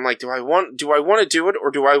this point, I'm like, do I want to do it, or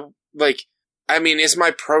do I like? I mean, is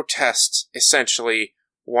my protest essentially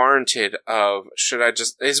warranted?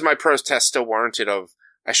 Is my protest still warranted?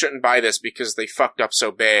 I shouldn't buy this because they fucked up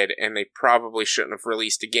so bad, and they probably shouldn't have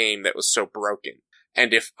released a game that was so broken.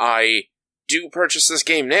 And if I do purchase this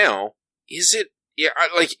game now, is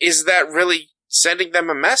that really sending them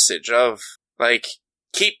a message of like,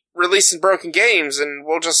 keep releasing broken games and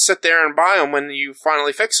we'll just sit there and buy them when you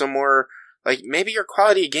finally fix them? Or like, maybe your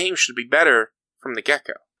quality of game should be better from the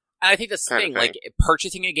get-go. And I think that's the thing, like,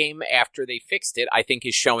 purchasing a game after they fixed it, I think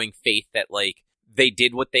is showing faith that like they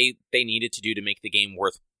did what they needed to do to make the game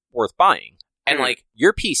worth buying. And like,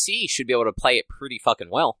 your PC should be able to play it pretty fucking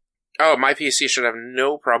well. Oh, my PC should have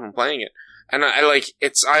no problem playing it. And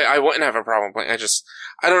I wouldn't have a problem playing. I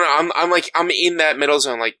don't know. I'm in that middle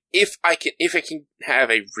zone. Like, if I can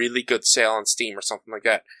have a really good sale on Steam or something like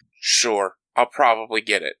that, sure, I'll probably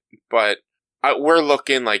get it. But we're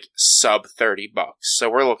looking like sub $30, so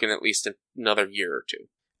we're looking at least another year or two.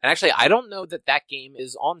 And actually, I don't know that game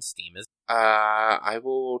is on Steam. Is I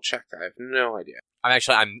will check. I have no idea. I'm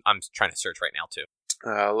trying to search right now too.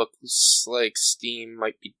 Looks like Steam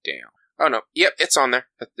might be down. Oh no, yep, it's on there.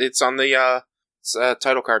 It's on the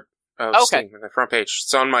title card of Steam on the front page.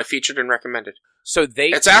 It's on my featured and recommended. So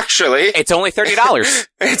it's only $30.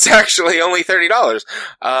 It's actually only $30.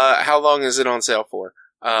 How long is it on sale for?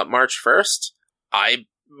 March 1st. I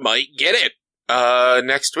might get it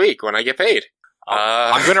next week when I get paid.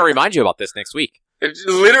 I'm going to remind you about this next week.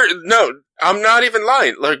 No, I'm not even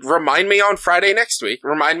lying. Like, remind me on Friday next week.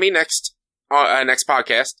 Remind me next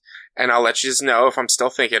podcast, and I'll let you know if I'm still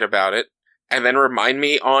thinking about it. And then remind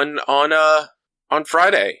me on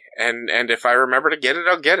Friday, and if I remember to get it,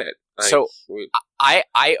 I'll get it. Like, so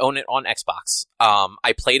I own it on Xbox.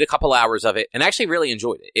 I played a couple hours of it and actually really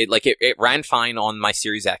enjoyed it. It ran fine on my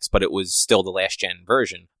Series X, but it was still the last gen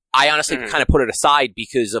version. I honestly kind of put it aside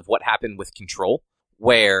because of what happened with Control,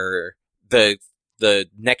 where the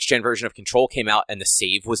next gen version of Control came out and the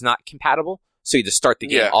save was not compatible, so you had to start the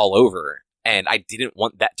game all over. And I didn't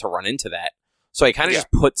want that to run into that, so I kind of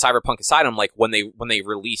just put Cyberpunk aside. I'm like, when they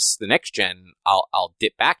release the next gen, I'll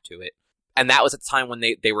dip back to it. And that was at the time when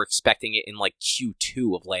they were expecting it in like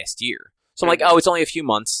Q2 of last year. So I'm like, oh, it's only a few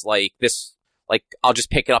months. Like this, like I'll just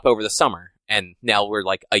pick it up over the summer. And now we're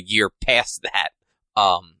like a year past that.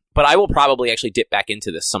 But I will probably actually dip back into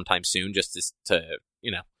this sometime soon, just to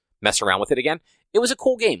mess around with it again. It was a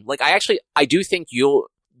cool game. Like I do think you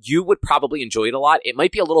would probably enjoy it a lot. It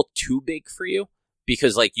might be a little too big for you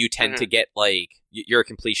because like you tend to get like you're a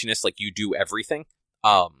completionist, like you do everything.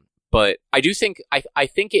 But I do think I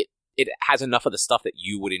think it has enough of the stuff that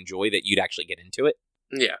you would enjoy that you'd actually get into it.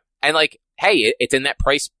 Yeah. And like, hey, it's in that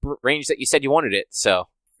price range that you said you wanted it, so.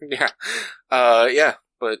 Yeah. Yeah.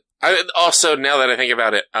 But I also, now that I think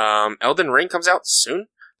about it, Elden Ring comes out soon.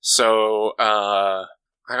 So, I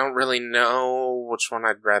don't really know which one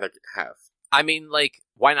I'd rather have. I mean, like,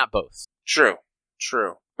 why not both? True.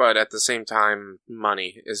 But at the same time,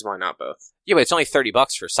 money is why not both. Yeah, but it's only $30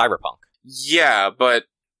 for Cyberpunk. Yeah, but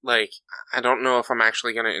like, I don't know if I'm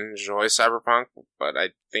actually going to enjoy Cyberpunk, but I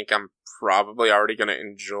think I'm probably already going to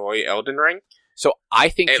enjoy Elden Ring. So I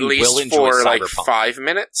think you will enjoy Cyberpunk. At least for like 5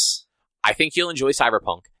 minutes. I think you'll enjoy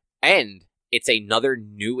Cyberpunk, and it's another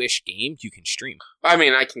newish game you can stream. I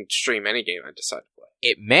mean, I can stream any game I decide to play.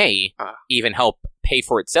 It may even help pay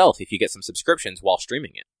for itself if you get some subscriptions while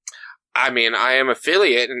streaming it. I mean, I am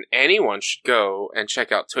affiliate, and anyone should go and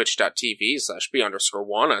check out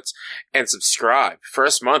twitch.tv/B_walnuts and subscribe.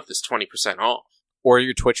 First month is 20% off. Or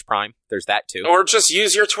your Twitch Prime. There's that too. Or just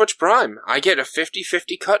use your Twitch Prime. I get a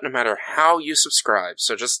 50-50 cut no matter how you subscribe.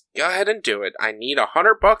 So just go ahead and do it. I need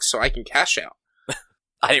 $100 so I can cash out.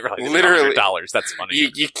 I didn't realize literally $100. That's funny.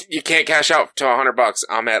 You can't cash out to $100.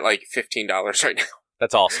 I'm at like $15 right now.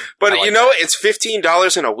 That's awesome. But it's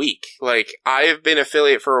 $15 in a week. Like, I have been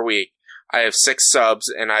affiliate for a week. I have 6 subs,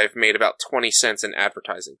 and I've made about 20 cents in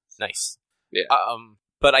advertising. Nice. Yeah.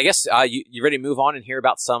 But I guess you ready to move on and hear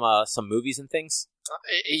about some movies and things?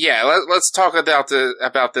 Yeah. Let's talk about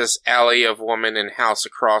this Alley of Woman and House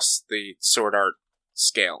across the Sword Art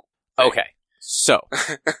scale. Okay. So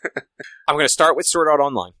I'm going to start with Sword Art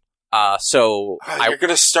Online. You're going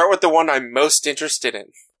to start with the one I'm most interested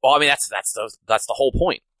in. Well, I mean that's the whole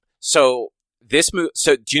point. So this movie.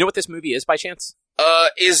 So do you know what this movie is by chance?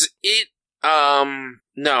 Is it?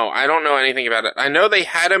 No, I don't know anything about it. I know they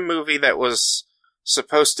had a movie that was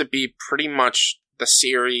supposed to be pretty much the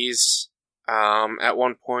series, at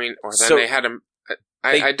one point, or then they had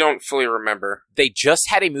I don't fully remember. They just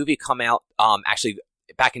had a movie come out, actually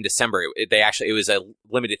back in December. It was a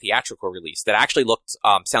limited theatrical release that actually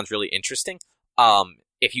sounds really interesting.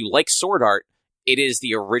 If you like Sword Art, it is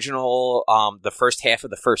the original, the first half of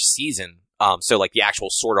the first season. So like the actual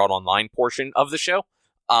Sword Art Online portion of the show.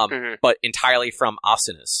 But entirely from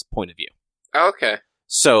Asuna's point of view. Okay.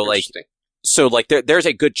 So there's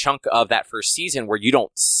a good chunk of that first season where you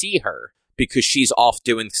don't see her because she's off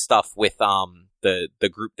doing stuff with the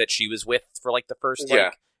group that she was with for like the first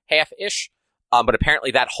half-ish. But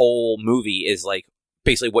apparently that whole movie is like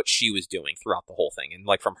basically what she was doing throughout the whole thing, and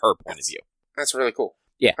like from her point of view. That's really cool.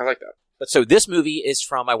 Yeah, I like that. But so this movie is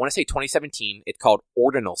from, I want to say 2017. It's called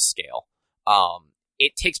Ordinal Scale.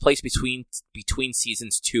 It takes place between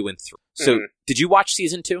seasons 2 and 3. So, Did you watch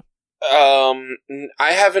season 2? I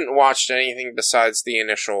haven't watched anything besides the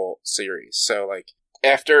initial series. So, like,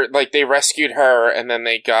 after, like, they rescued her, and then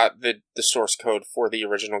they got the source code for the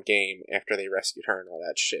original game after they rescued her and all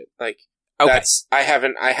that shit. Like, I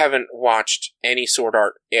haven't watched any Sword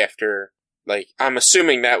Art after Like, I'm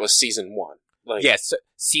assuming that was season 1. Like, yes,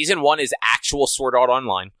 season 1 is actual Sword Art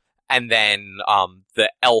Online, and then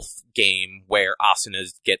the elf game where Asuna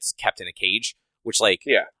gets kept in a cage, which like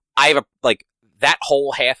I have that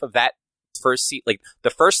whole half of that first the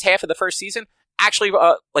first half of the first season actually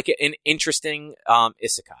like an interesting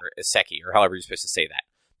isekai or isekai or however you're supposed to say that.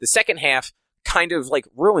 The second half kind of like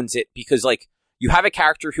ruins it because like you have a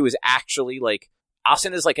character who is actually like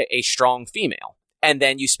Asuna is like a strong female, and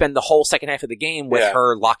then you spend the whole second half of the game with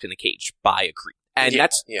her locked in a cage by a creep. And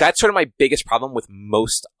that's sort of my biggest problem with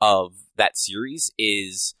most of that series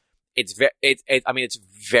is it's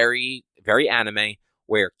very, very anime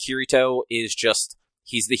where Kirito is just,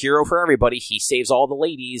 he's the hero for everybody. He saves all the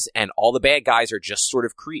ladies and all the bad guys are just sort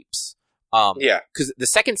of creeps. Cause the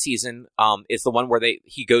second season, is the one where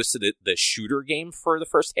he goes to the shooter game for the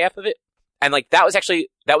first half of it. And like, that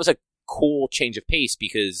was a cool change of pace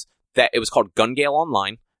because it was called Gun Gale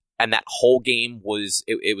Online. And that whole game was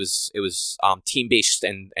team based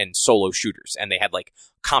and solo shooters, and they had like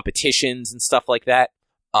competitions and stuff like that.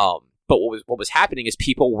 But what was happening is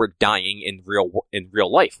people were dying in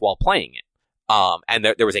real life while playing it. And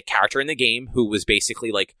there was a character in the game who was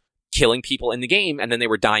basically like killing people in the game, and then they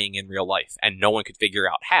were dying in real life, and no one could figure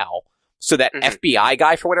out how. So that FBI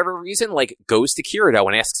guy, for whatever reason, like goes to Kirito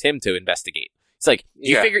and asks him to investigate. It's like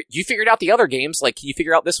you figured out the other games. Like, can you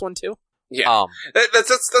figure out this one too? Yeah,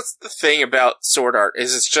 that's the thing about Sword Art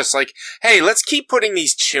is it's just like, hey, let's keep putting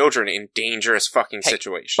these children in dangerous fucking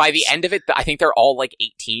situations. By the end of it, I think they're all like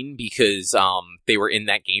 18 because they were in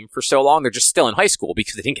that game for so long. They're just still in high school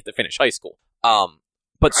because they didn't get to finish high school. I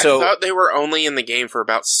thought they were only in the game for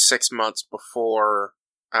about 6 months before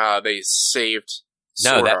they saved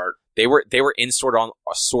Sword Art. They were in Sword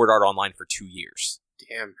Art Online for 2 years.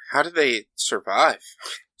 Damn, how did they survive?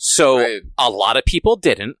 So a lot of people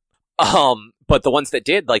didn't. But the ones that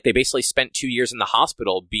did, like, they basically spent 2 years in the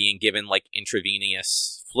hospital being given, like,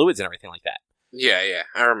 intravenous fluids and everything like that. Yeah,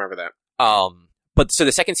 I remember that. But so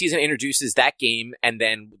the second season introduces that game, and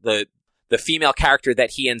then the female character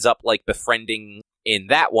that he ends up, like, befriending in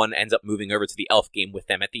that one ends up moving over to the elf game with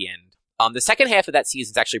them at the end. The second half of that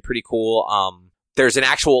season is actually pretty cool. There's an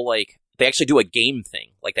actual, like, they actually do a game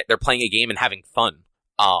thing. Like, that they're playing a game and having fun.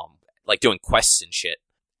 Like, doing quests and shit.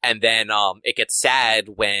 And then it gets sad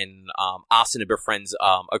when Asuna befriends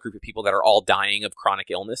a group of people that are all dying of chronic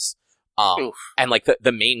illness. And like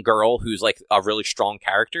the main girl, who's like a really strong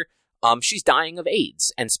character, she's dying of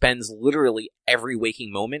AIDS and spends literally every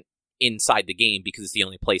waking moment inside the game because it's the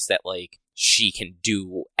only place that like she can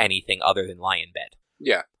do anything other than lie in bed.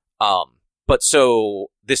 Yeah. But so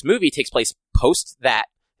this movie takes place post that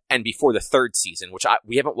and before the third season, which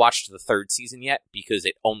we haven't watched the third season yet because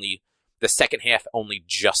the second half only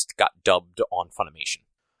just got dubbed on Funimation.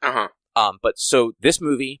 But so this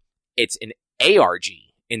movie, it's an ARG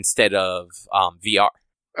instead of VR.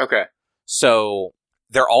 Okay. So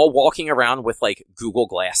they're all walking around with like Google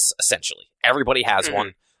Glass, essentially. Everybody has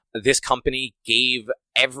one. This company gave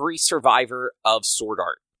every survivor of Sword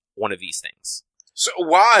Art one of these things. So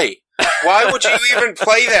why? Why would you even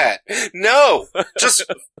play that? No! Just...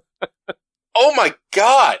 Oh my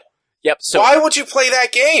god! Yep. So why would you play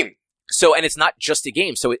that game? So, and it's not just a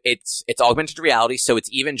game. So it's augmented reality. So it's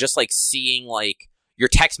even just like seeing like your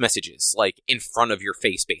text messages like in front of your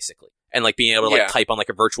face, basically, and like being able to like type on like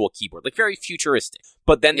a virtual keyboard, like very futuristic.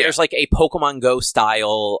 But then there's like a Pokemon Go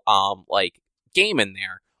style like game in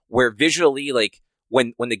there where visually like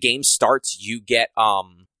when the game starts, you get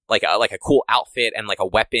like a cool outfit and like a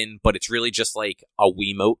weapon, but it's really just like a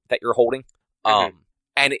Wiimote that you're holding.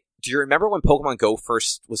 And do you remember when Pokemon Go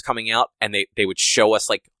first was coming out and they would show us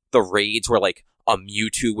like the raids where like a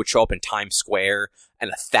Mewtwo would show up in Times Square and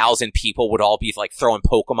 1,000 people would all be like throwing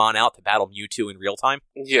Pokemon out to battle Mewtwo in real time?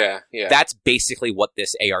 Yeah. That's basically what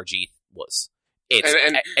this ARG was.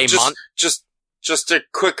 It's just a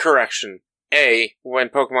quick correction. A, when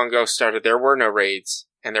Pokemon Go started, there were no raids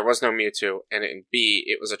and there was no Mewtwo, and B,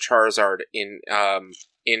 it was a Charizard in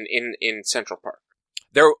Central Park.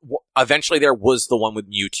 Eventually there was the one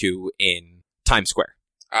with Mewtwo in Times Square.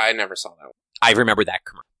 I never saw that one. I remember that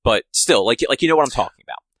commercial. But still, like you know what I'm talking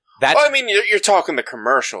about. Well, I mean, you're talking the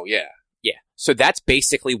commercial, yeah. Yeah. So that's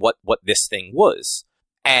basically what this thing was.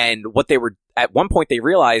 And what they were, at one point they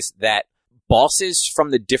realized that bosses from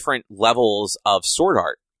the different levels of Sword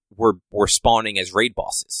Art were spawning as raid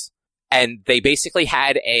bosses. And they basically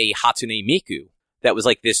had a Hatsune Miku that was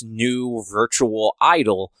like this new virtual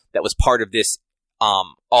idol that was part of this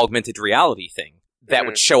augmented reality thing that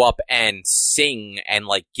would show up and sing and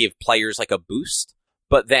like give players like a boost.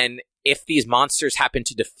 But then if these monsters happened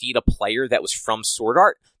to defeat a player that was from Sword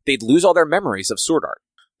Art, they'd lose all their memories of Sword Art.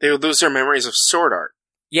 They would lose their memories of sword art.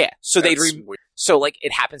 Yeah, so That's weird. so like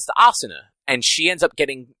it happens to Asuna, and she ends up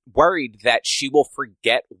getting worried that she will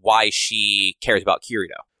forget why she cares about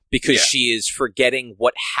Kirito, because Yeah. she is forgetting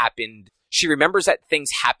what happened. She remembers that things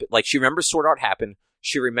happen, like she remembers sword art happened.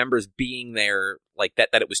 She remembers being there, like that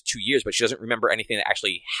it was 2 years, but she doesn't remember anything that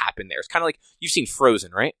actually happened there. It's kind of like, you've seen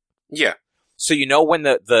Frozen, right? Yeah. So you know when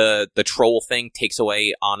the troll thing takes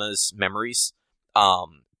away Anna's memories,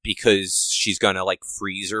 because she's gonna like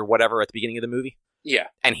freeze or whatever at the beginning of the movie? Yeah.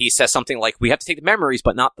 And he says something like, we have to take the memories,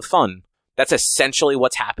 but not the fun. That's essentially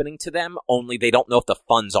what's happening to them, only they don't know if the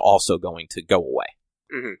fun's also going to go away.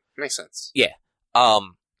 Mm-hmm. Makes sense.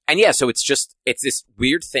 And yeah, so it's this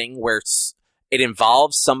weird thing where it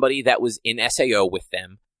involves somebody that was in SAO with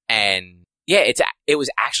them, and yeah, it was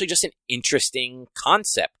actually just an interesting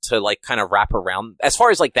concept to like kind of wrap around as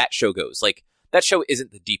far as like that show goes. Like, that show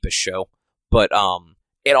isn't the deepest show, but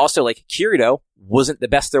it also, like, Kirito wasn't the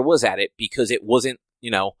best there was at it because it wasn't,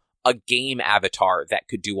 a game avatar that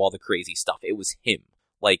could do all the crazy stuff. It was him.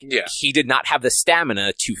 Like, Yeah. he did not have the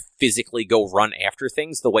stamina to physically go run after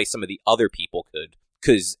things the way some of the other people could,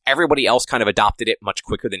 because everybody else kind of adopted it much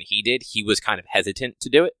quicker than he did. He was kind of hesitant to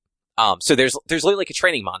do it. So there's literally like a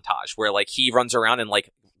training montage where like he runs around and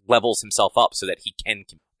like levels himself up so that he can.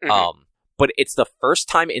 Mhm. But it's the first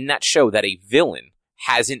time in that show that a villain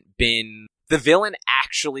hasn't been. The villain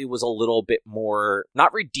actually was a little bit more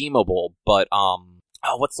not redeemable, but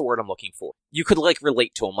what's the word I'm looking for? You could like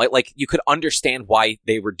relate to him, like you could understand why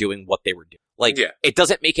they were doing what they were doing. Like, Yeah. It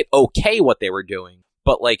doesn't make it okay what they were doing,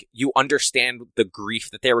 but like you understand the grief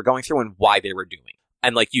that they were going through and why they were doing.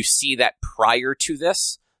 And like you see that prior to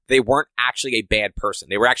this, they weren't actually a bad person.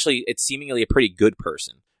 They were actually, it's seemingly a pretty good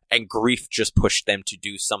person. And grief just pushed them to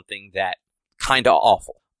do something that kind of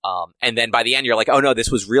awful. And then by the end, you're like, oh no, this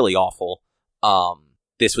was really awful.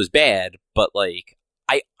 This was bad, but like,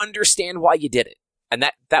 I understand why you did it. And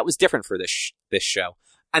that was different for this show.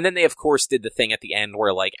 And then they, of course, did the thing at the end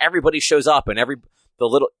where like everybody shows up and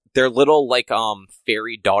their little like,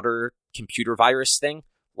 fairy daughter computer virus thing.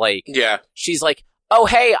 Like, Yeah. she's like, oh,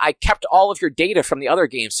 hey, I kept all of your data from the other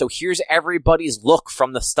games, so here's everybody's look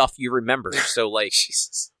from the stuff you remember. So, like,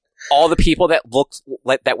 Jesus. all the people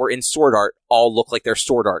that were in Sword Art all look like they're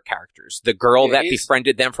Sword Art characters. The girl Yeah, that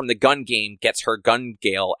befriended them from the gun game gets her Gun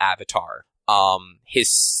Gale avatar.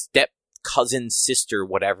 His step cousin sister,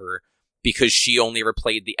 whatever, because she only ever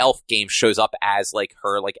played the elf game, shows up as, like,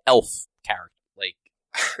 her, like, elf character. Like,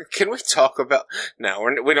 Can we talk about? No,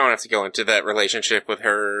 we don't have to go into that relationship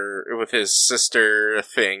with his sister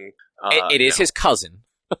thing. it is his cousin.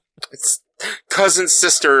 It's cousin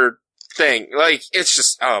sister thing. Like, it's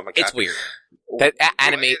just, oh my god, It's weird. That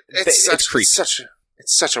anime, it's creepy.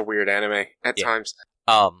 It's such a weird anime at times.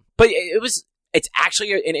 But it's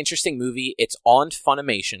actually an interesting movie. It's on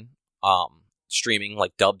Funimation, streaming,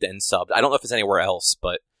 like dubbed and subbed. I don't know if it's anywhere else,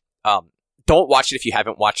 but don't watch it if you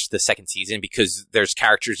haven't watched the second season, because there's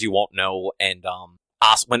characters you won't know. And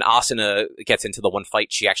when Asuna gets into the one fight,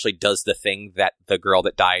 she actually does the thing that the girl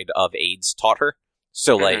that died of AIDS taught her.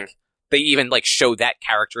 So like they even like show that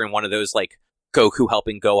character in one of those like Goku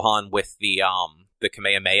helping Gohan with the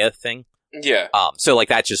Kamehameha thing. Yeah. So like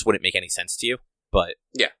that just wouldn't make any sense to you, but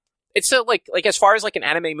yeah, it's so like as far as like an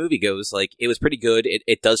anime movie goes, like it was pretty good.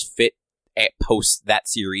 It does fit at post that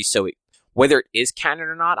series, so whether it is canon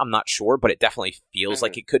or not, I'm not sure, but it definitely feels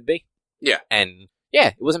like it could be. Yeah, and yeah,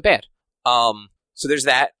 it wasn't bad. So there's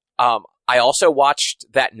that. I also watched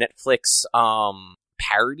that Netflix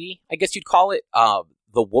parody, I guess you'd call it.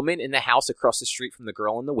 The woman in the house across the street from the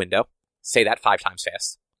girl in the window. Say that 5 times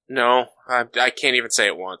fast. No, I can't even say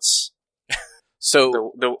it once.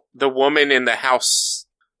 So the woman in the house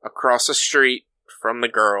across the street from the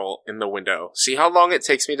girl in the window. See how long it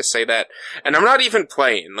takes me to say that? And I'm not even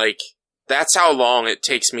playing. Like, that's how long it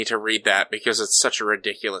takes me to read that, because it's such a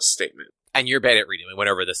ridiculous statement. And you're bad at reading. We went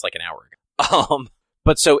over this like an hour ago.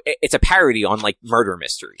 But so it's a parody on like murder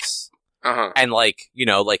mysteries. And like,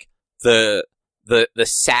 like the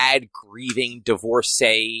sad, grieving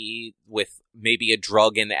divorcee with maybe a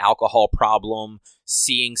drug and alcohol problem,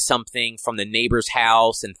 seeing something from the neighbor's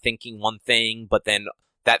house and thinking one thing, but then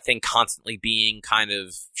that thing constantly being kind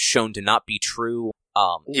of shown to not be true.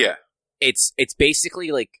 Yeah. It's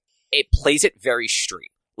basically like, it plays it very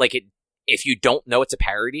straight. Like if you don't know it's a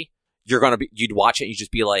parody, you'd watch it and you'd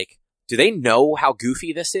just be like, do they know how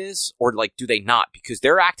goofy this is? Or like, do they not? Because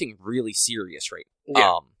they're acting really serious, right?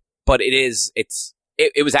 Yeah. But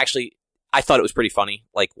it was actually, I thought it was pretty funny.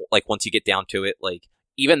 Like once you get down to it, like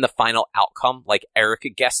even the final outcome, like Erica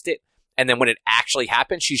guessed it. And then when it actually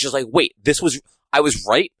happened, she's just like, wait, I was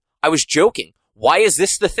right. I was joking. Why is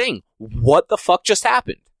this the thing? What the fuck just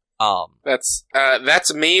happened?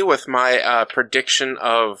 That's me with my prediction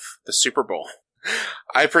of the Super Bowl.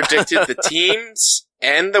 I predicted the teams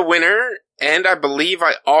and the winner, and I believe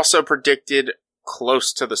I also predicted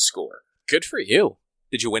close to the score. Good for you.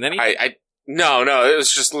 Did you win anything? No, it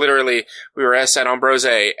was just literally, we were at San Ambrose,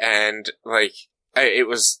 and like,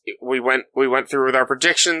 we went through with our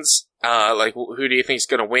predictions, like, who do you think is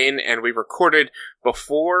gonna win, and we recorded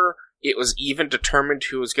before it was even determined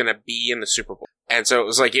who was gonna be in the Super Bowl. And so it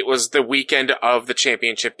was like, it was the weekend of the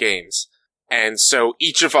championship games. And so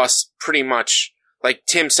each of us pretty much, like,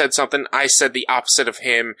 Tim said something, I said the opposite of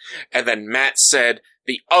him, and then Matt said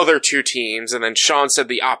the other two teams, and then Sean said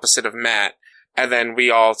the opposite of Matt, and then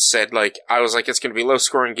we all said, like, I was like, it's gonna be low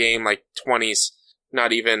scoring game, like 20s,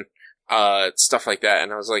 not even, stuff like that.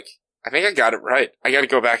 And I was like, I think I got it right. I gotta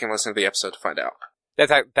go back and listen to the episode to find out.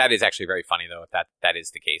 That is actually very funny, though, if that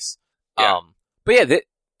is the case. Yeah. But yeah,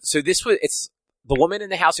 it's the woman in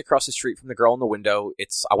the house across the street from the girl in the window.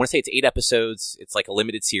 I want to say it's 8 episodes. It's like a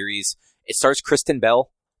limited series. It stars Kristen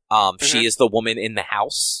Bell. She is the woman in the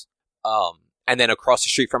house. And then across the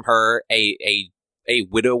street from her, a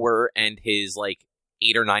widower and his like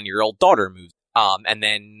 8 or 9-year-old daughter moves. And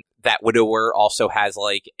then that widower also has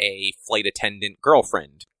like a flight attendant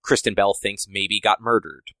girlfriend. Kristen Bell thinks maybe got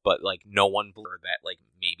murdered, but like no one believes that like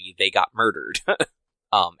maybe they got murdered.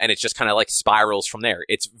 And it's just kind of like spirals from there.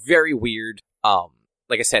 It's very weird.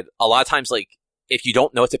 Like I said, a lot of times, like, if you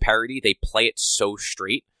don't know it's a parody, they play it so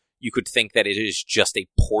straight, you could think that it is just a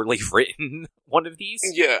poorly written one of these.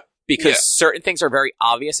 Yeah. Because certain things are very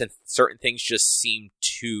obvious and certain things just seem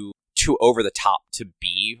too over the top to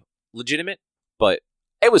be legitimate. But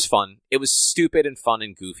it was fun. It was stupid and fun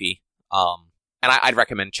and goofy. And I'd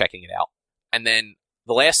recommend checking it out. And then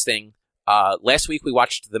the last thing, last week we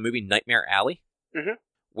watched the movie Nightmare Alley. Mm-hmm.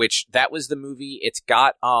 Which, that was the movie. It's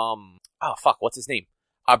got, what's his name?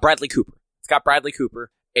 Bradley Cooper. It's got Bradley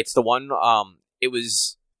Cooper. It's the one,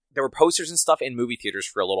 there were posters and stuff in movie theaters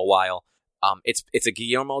for a little while. It's a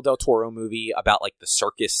Guillermo del Toro movie about, like, the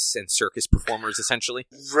circus and circus performers, essentially.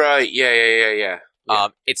 Right, yeah.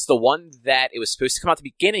 It's the one that it was supposed to come out at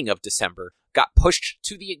the beginning of December, got pushed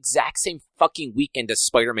to the exact same fucking weekend as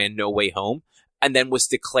Spider-Man No Way Home, and then was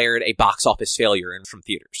declared a box office failure from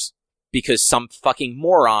theaters. Because some fucking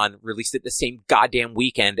moron released it the same goddamn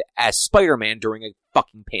weekend as Spider-Man during a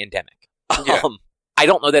fucking pandemic. Yeah. I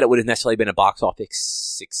don't know that it would have necessarily been a box office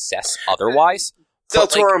success otherwise. Del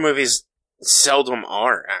Toro movies seldom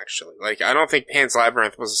are, actually. Like, I don't think Pan's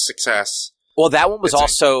Labyrinth was a success. Well, that one was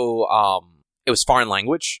also, it was foreign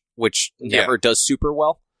language, which never does super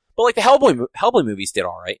well. But, like, the Hellboy movies did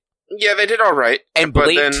alright. Yeah, they did alright. And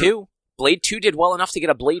Blade 2. Blade 2 did well enough to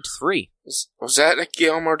get a Blade 3. Was that a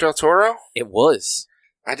Guillermo del Toro? It was.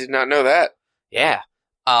 I did not know that. Yeah.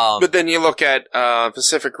 But then you look at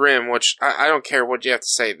Pacific Rim, which I don't care what you have to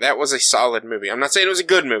say. That was a solid movie. I'm not saying it was a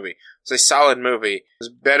good movie. It was a solid movie. It was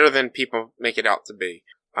better than people make it out to be.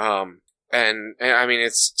 And I mean,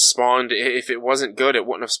 it's spawned, if it wasn't good, it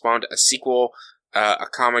wouldn't have spawned a sequel, a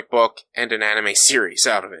comic book, and an anime series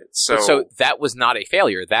out of it. So that was not a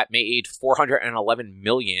failure. That made $411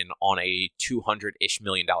 million on a $200-ish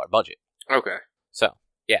million budget. Okay. So,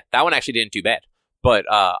 yeah, that one actually didn't do bad. But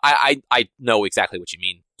I know exactly what you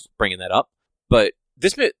mean bringing that up. But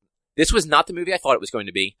this was not the movie I thought it was going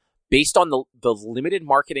to be. Based on the limited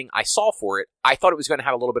marketing I saw for it, I thought it was going to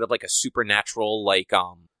have a little bit of like a supernatural, like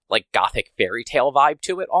gothic fairy tale vibe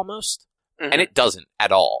to it almost. Mm-hmm. And it doesn't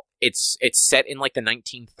at all. It's set in like the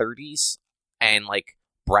 1930s, and like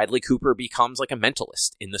Bradley Cooper becomes like a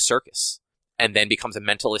mentalist in the circus, and then becomes a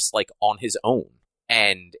mentalist like on his own.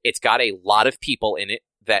 And it's got a lot of people in it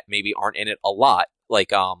that maybe aren't in it a lot,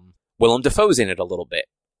 like Willem Dafoe's in it a little bit,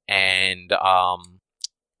 and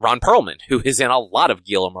Ron Perlman, who is in a lot of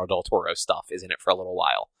Guillermo del Toro stuff, is in it for a little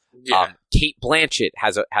while. Yeah. Kate Blanchett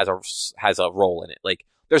has a role in it. Like,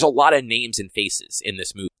 there's a lot of names and faces in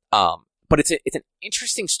this movie. But it's an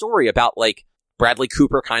interesting story about like Bradley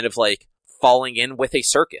Cooper kind of like falling in with a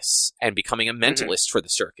circus and becoming a mentalist for the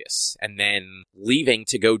circus, and then leaving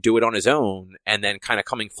to go do it on his own, and then kind of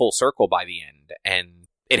coming full circle by the end. And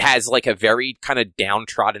it has like a very kind of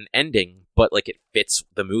downtrodden ending, but like it fits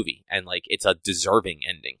the movie, and like it's a deserving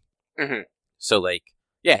ending. Mm-hmm. So like,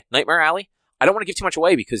 yeah, Nightmare Alley. I don't want to give too much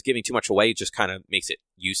away because giving too much away just kind of makes it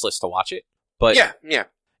useless to watch it. But yeah,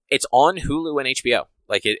 it's on Hulu and HBO.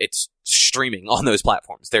 Like it's streaming on those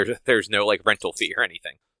platforms. There's no like rental fee or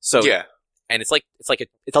anything. So yeah, and it's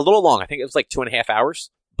a little long. I think it was like 2.5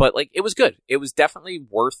 hours, but like it was good. It was definitely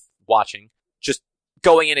worth watching. Just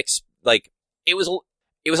going in,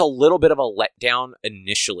 it was a little bit of a letdown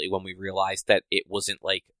initially when we realized that it wasn't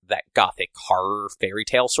like that gothic horror fairy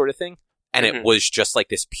tale sort of thing, and it was just like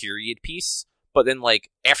this period piece. But then, like,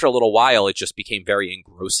 after a little while, it just became very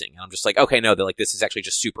engrossing. And I'm just like, okay, no, they're like, this is actually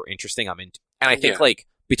just super interesting. I'm into. And I think like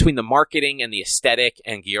between the marketing and the aesthetic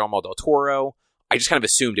and Guillermo del Toro, I just kind of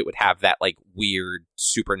assumed it would have that like weird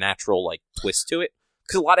supernatural like twist to it,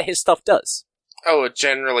 because a lot of his stuff does. Oh, it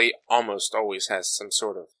generally almost always has some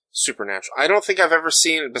sort of supernatural. I don't think I've ever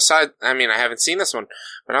seen, I haven't seen this one,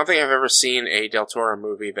 but I don't think I've ever seen a Del Toro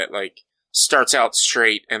movie that like starts out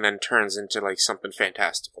straight and then turns into like something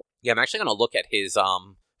fantastical. Yeah, I'm actually going to look at his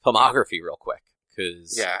filmography real quick,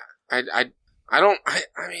 because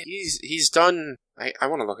he's done. I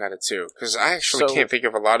want to look at it too, because I actually can't think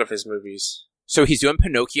of a lot of his movies. So he's doing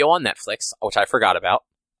Pinocchio on Netflix, which I forgot about.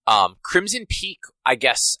 Crimson Peak, I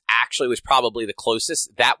guess, actually was probably the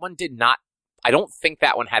closest. That one did not. I don't think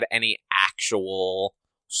that one had any actual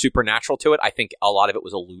supernatural to it. I think a lot of it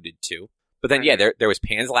was alluded to. But then, there was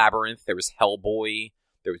Pan's Labyrinth, there was Hellboy,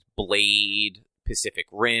 there was Blade, Pacific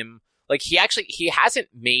Rim. Like, he hasn't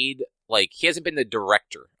been the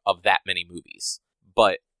director of that many movies.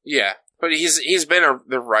 But yeah, but he's been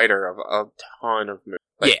the writer of a ton of movies.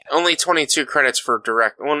 Like, only 22 credits for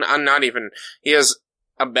direct. Well, not even. He has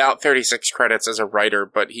about 36 credits as a writer,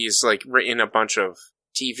 but he's like written a bunch of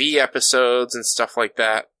TV episodes and stuff like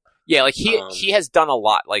that. Yeah, like he has done a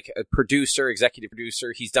lot, like a producer, executive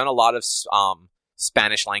producer. He's done a lot of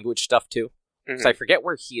Spanish language stuff too. So I forget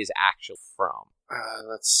where he is actually from.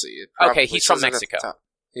 Let's see. Okay, he's from Mexico.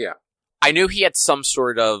 Yeah, I knew he had some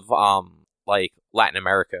sort of like Latin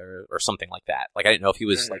America or something like that. Like, I didn't know if he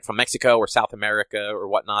was like from Mexico or South America or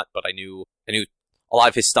whatnot, but I knew a lot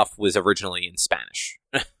of his stuff was originally in Spanish.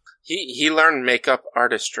 He learned makeup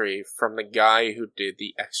artistry from the guy who did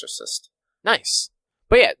The Exorcist. Nice.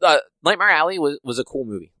 But yeah, Nightmare Alley was a cool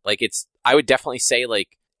movie. Like, I would definitely say,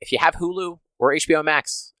 like, if you have Hulu or HBO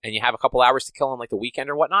Max and you have a couple hours to kill on like the weekend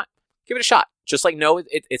or whatnot, give it a shot. Just like, no,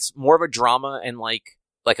 it's more of a drama and like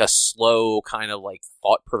a slow kind of like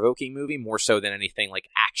thought-provoking movie, more so than anything like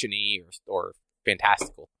action-y or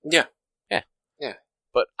fantastical. Yeah.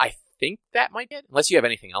 But I think that might be it, unless you have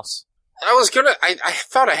anything else. I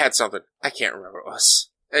thought I had something. I can't remember what it was.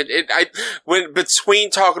 When between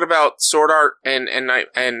talking about Sword Art and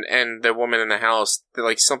the woman in the house,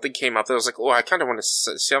 like something came up that was like, oh, I kind of want to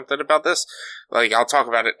say something about this. Like, I'll talk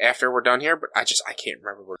about it after we're done here, but I can't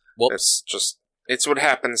remember what. Whoops. It's what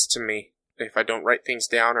happens to me if I don't write things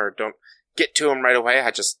down or don't get to them right away.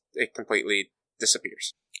 It completely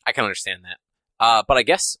disappears. I can understand that. But I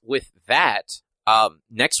guess with that,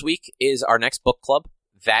 next week is our next book club.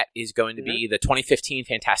 That is going to be the 2015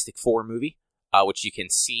 Fantastic Four movie, which you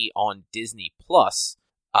can see on Disney+.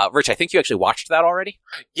 Rich, I think you actually watched that already?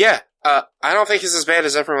 Yeah. I don't think it's as bad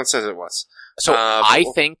as everyone says it was. So I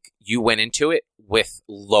think you went into it with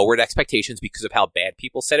lowered expectations because of how bad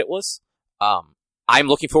people said it was. I'm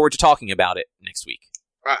looking forward to talking about it next week.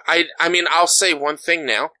 I mean, I'll say one thing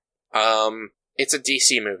now. It's a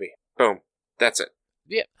DC movie. Boom. That's it.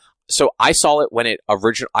 Yeah. So I saw it when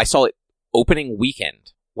I saw it opening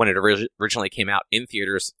weekend when it originally came out in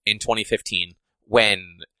theaters in 2015,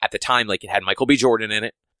 when at the time, like, it had Michael B. Jordan in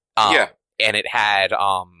it. And it had,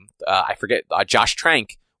 I forget, Josh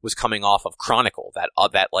Trank was coming off of Chronicle, that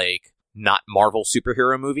like not Marvel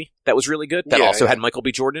superhero movie that was really good. That also had Michael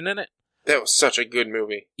B. Jordan in it. That was such a good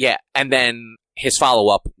movie. Yeah. And then his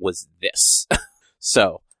follow-up was this.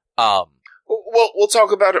 So, we'll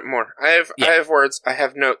talk about it more. I have words. I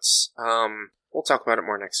have notes. We'll talk about it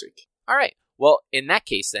more next week. All right. Well, in that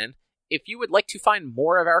case, then, if you would like to find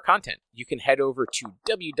more of our content, you can head over to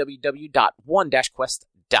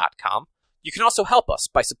www.one-quest.com. You can also help us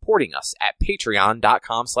by supporting us at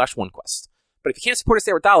patreon.com/onequest. But if you can't support us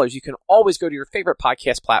there with dollars, you can always go to your favorite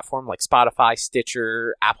podcast platform like Spotify,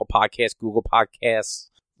 Stitcher, Apple Podcasts, Google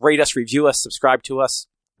Podcasts. Rate us, review us, subscribe to us.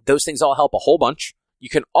 Those things all help a whole bunch. You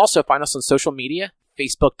can also find us on social media,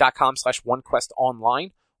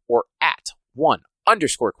 facebook.com/onequestonline or at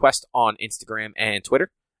 @1_quest on Instagram and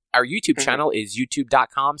Twitter. Our YouTube channel is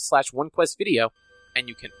youtube.com/onequestvideo, and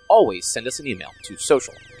you can always send us an email to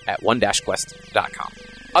social@one-quest.com.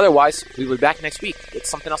 Otherwise, we will be back next week with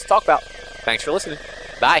something else to talk about. Thanks for listening.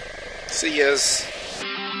 Bye. See yas.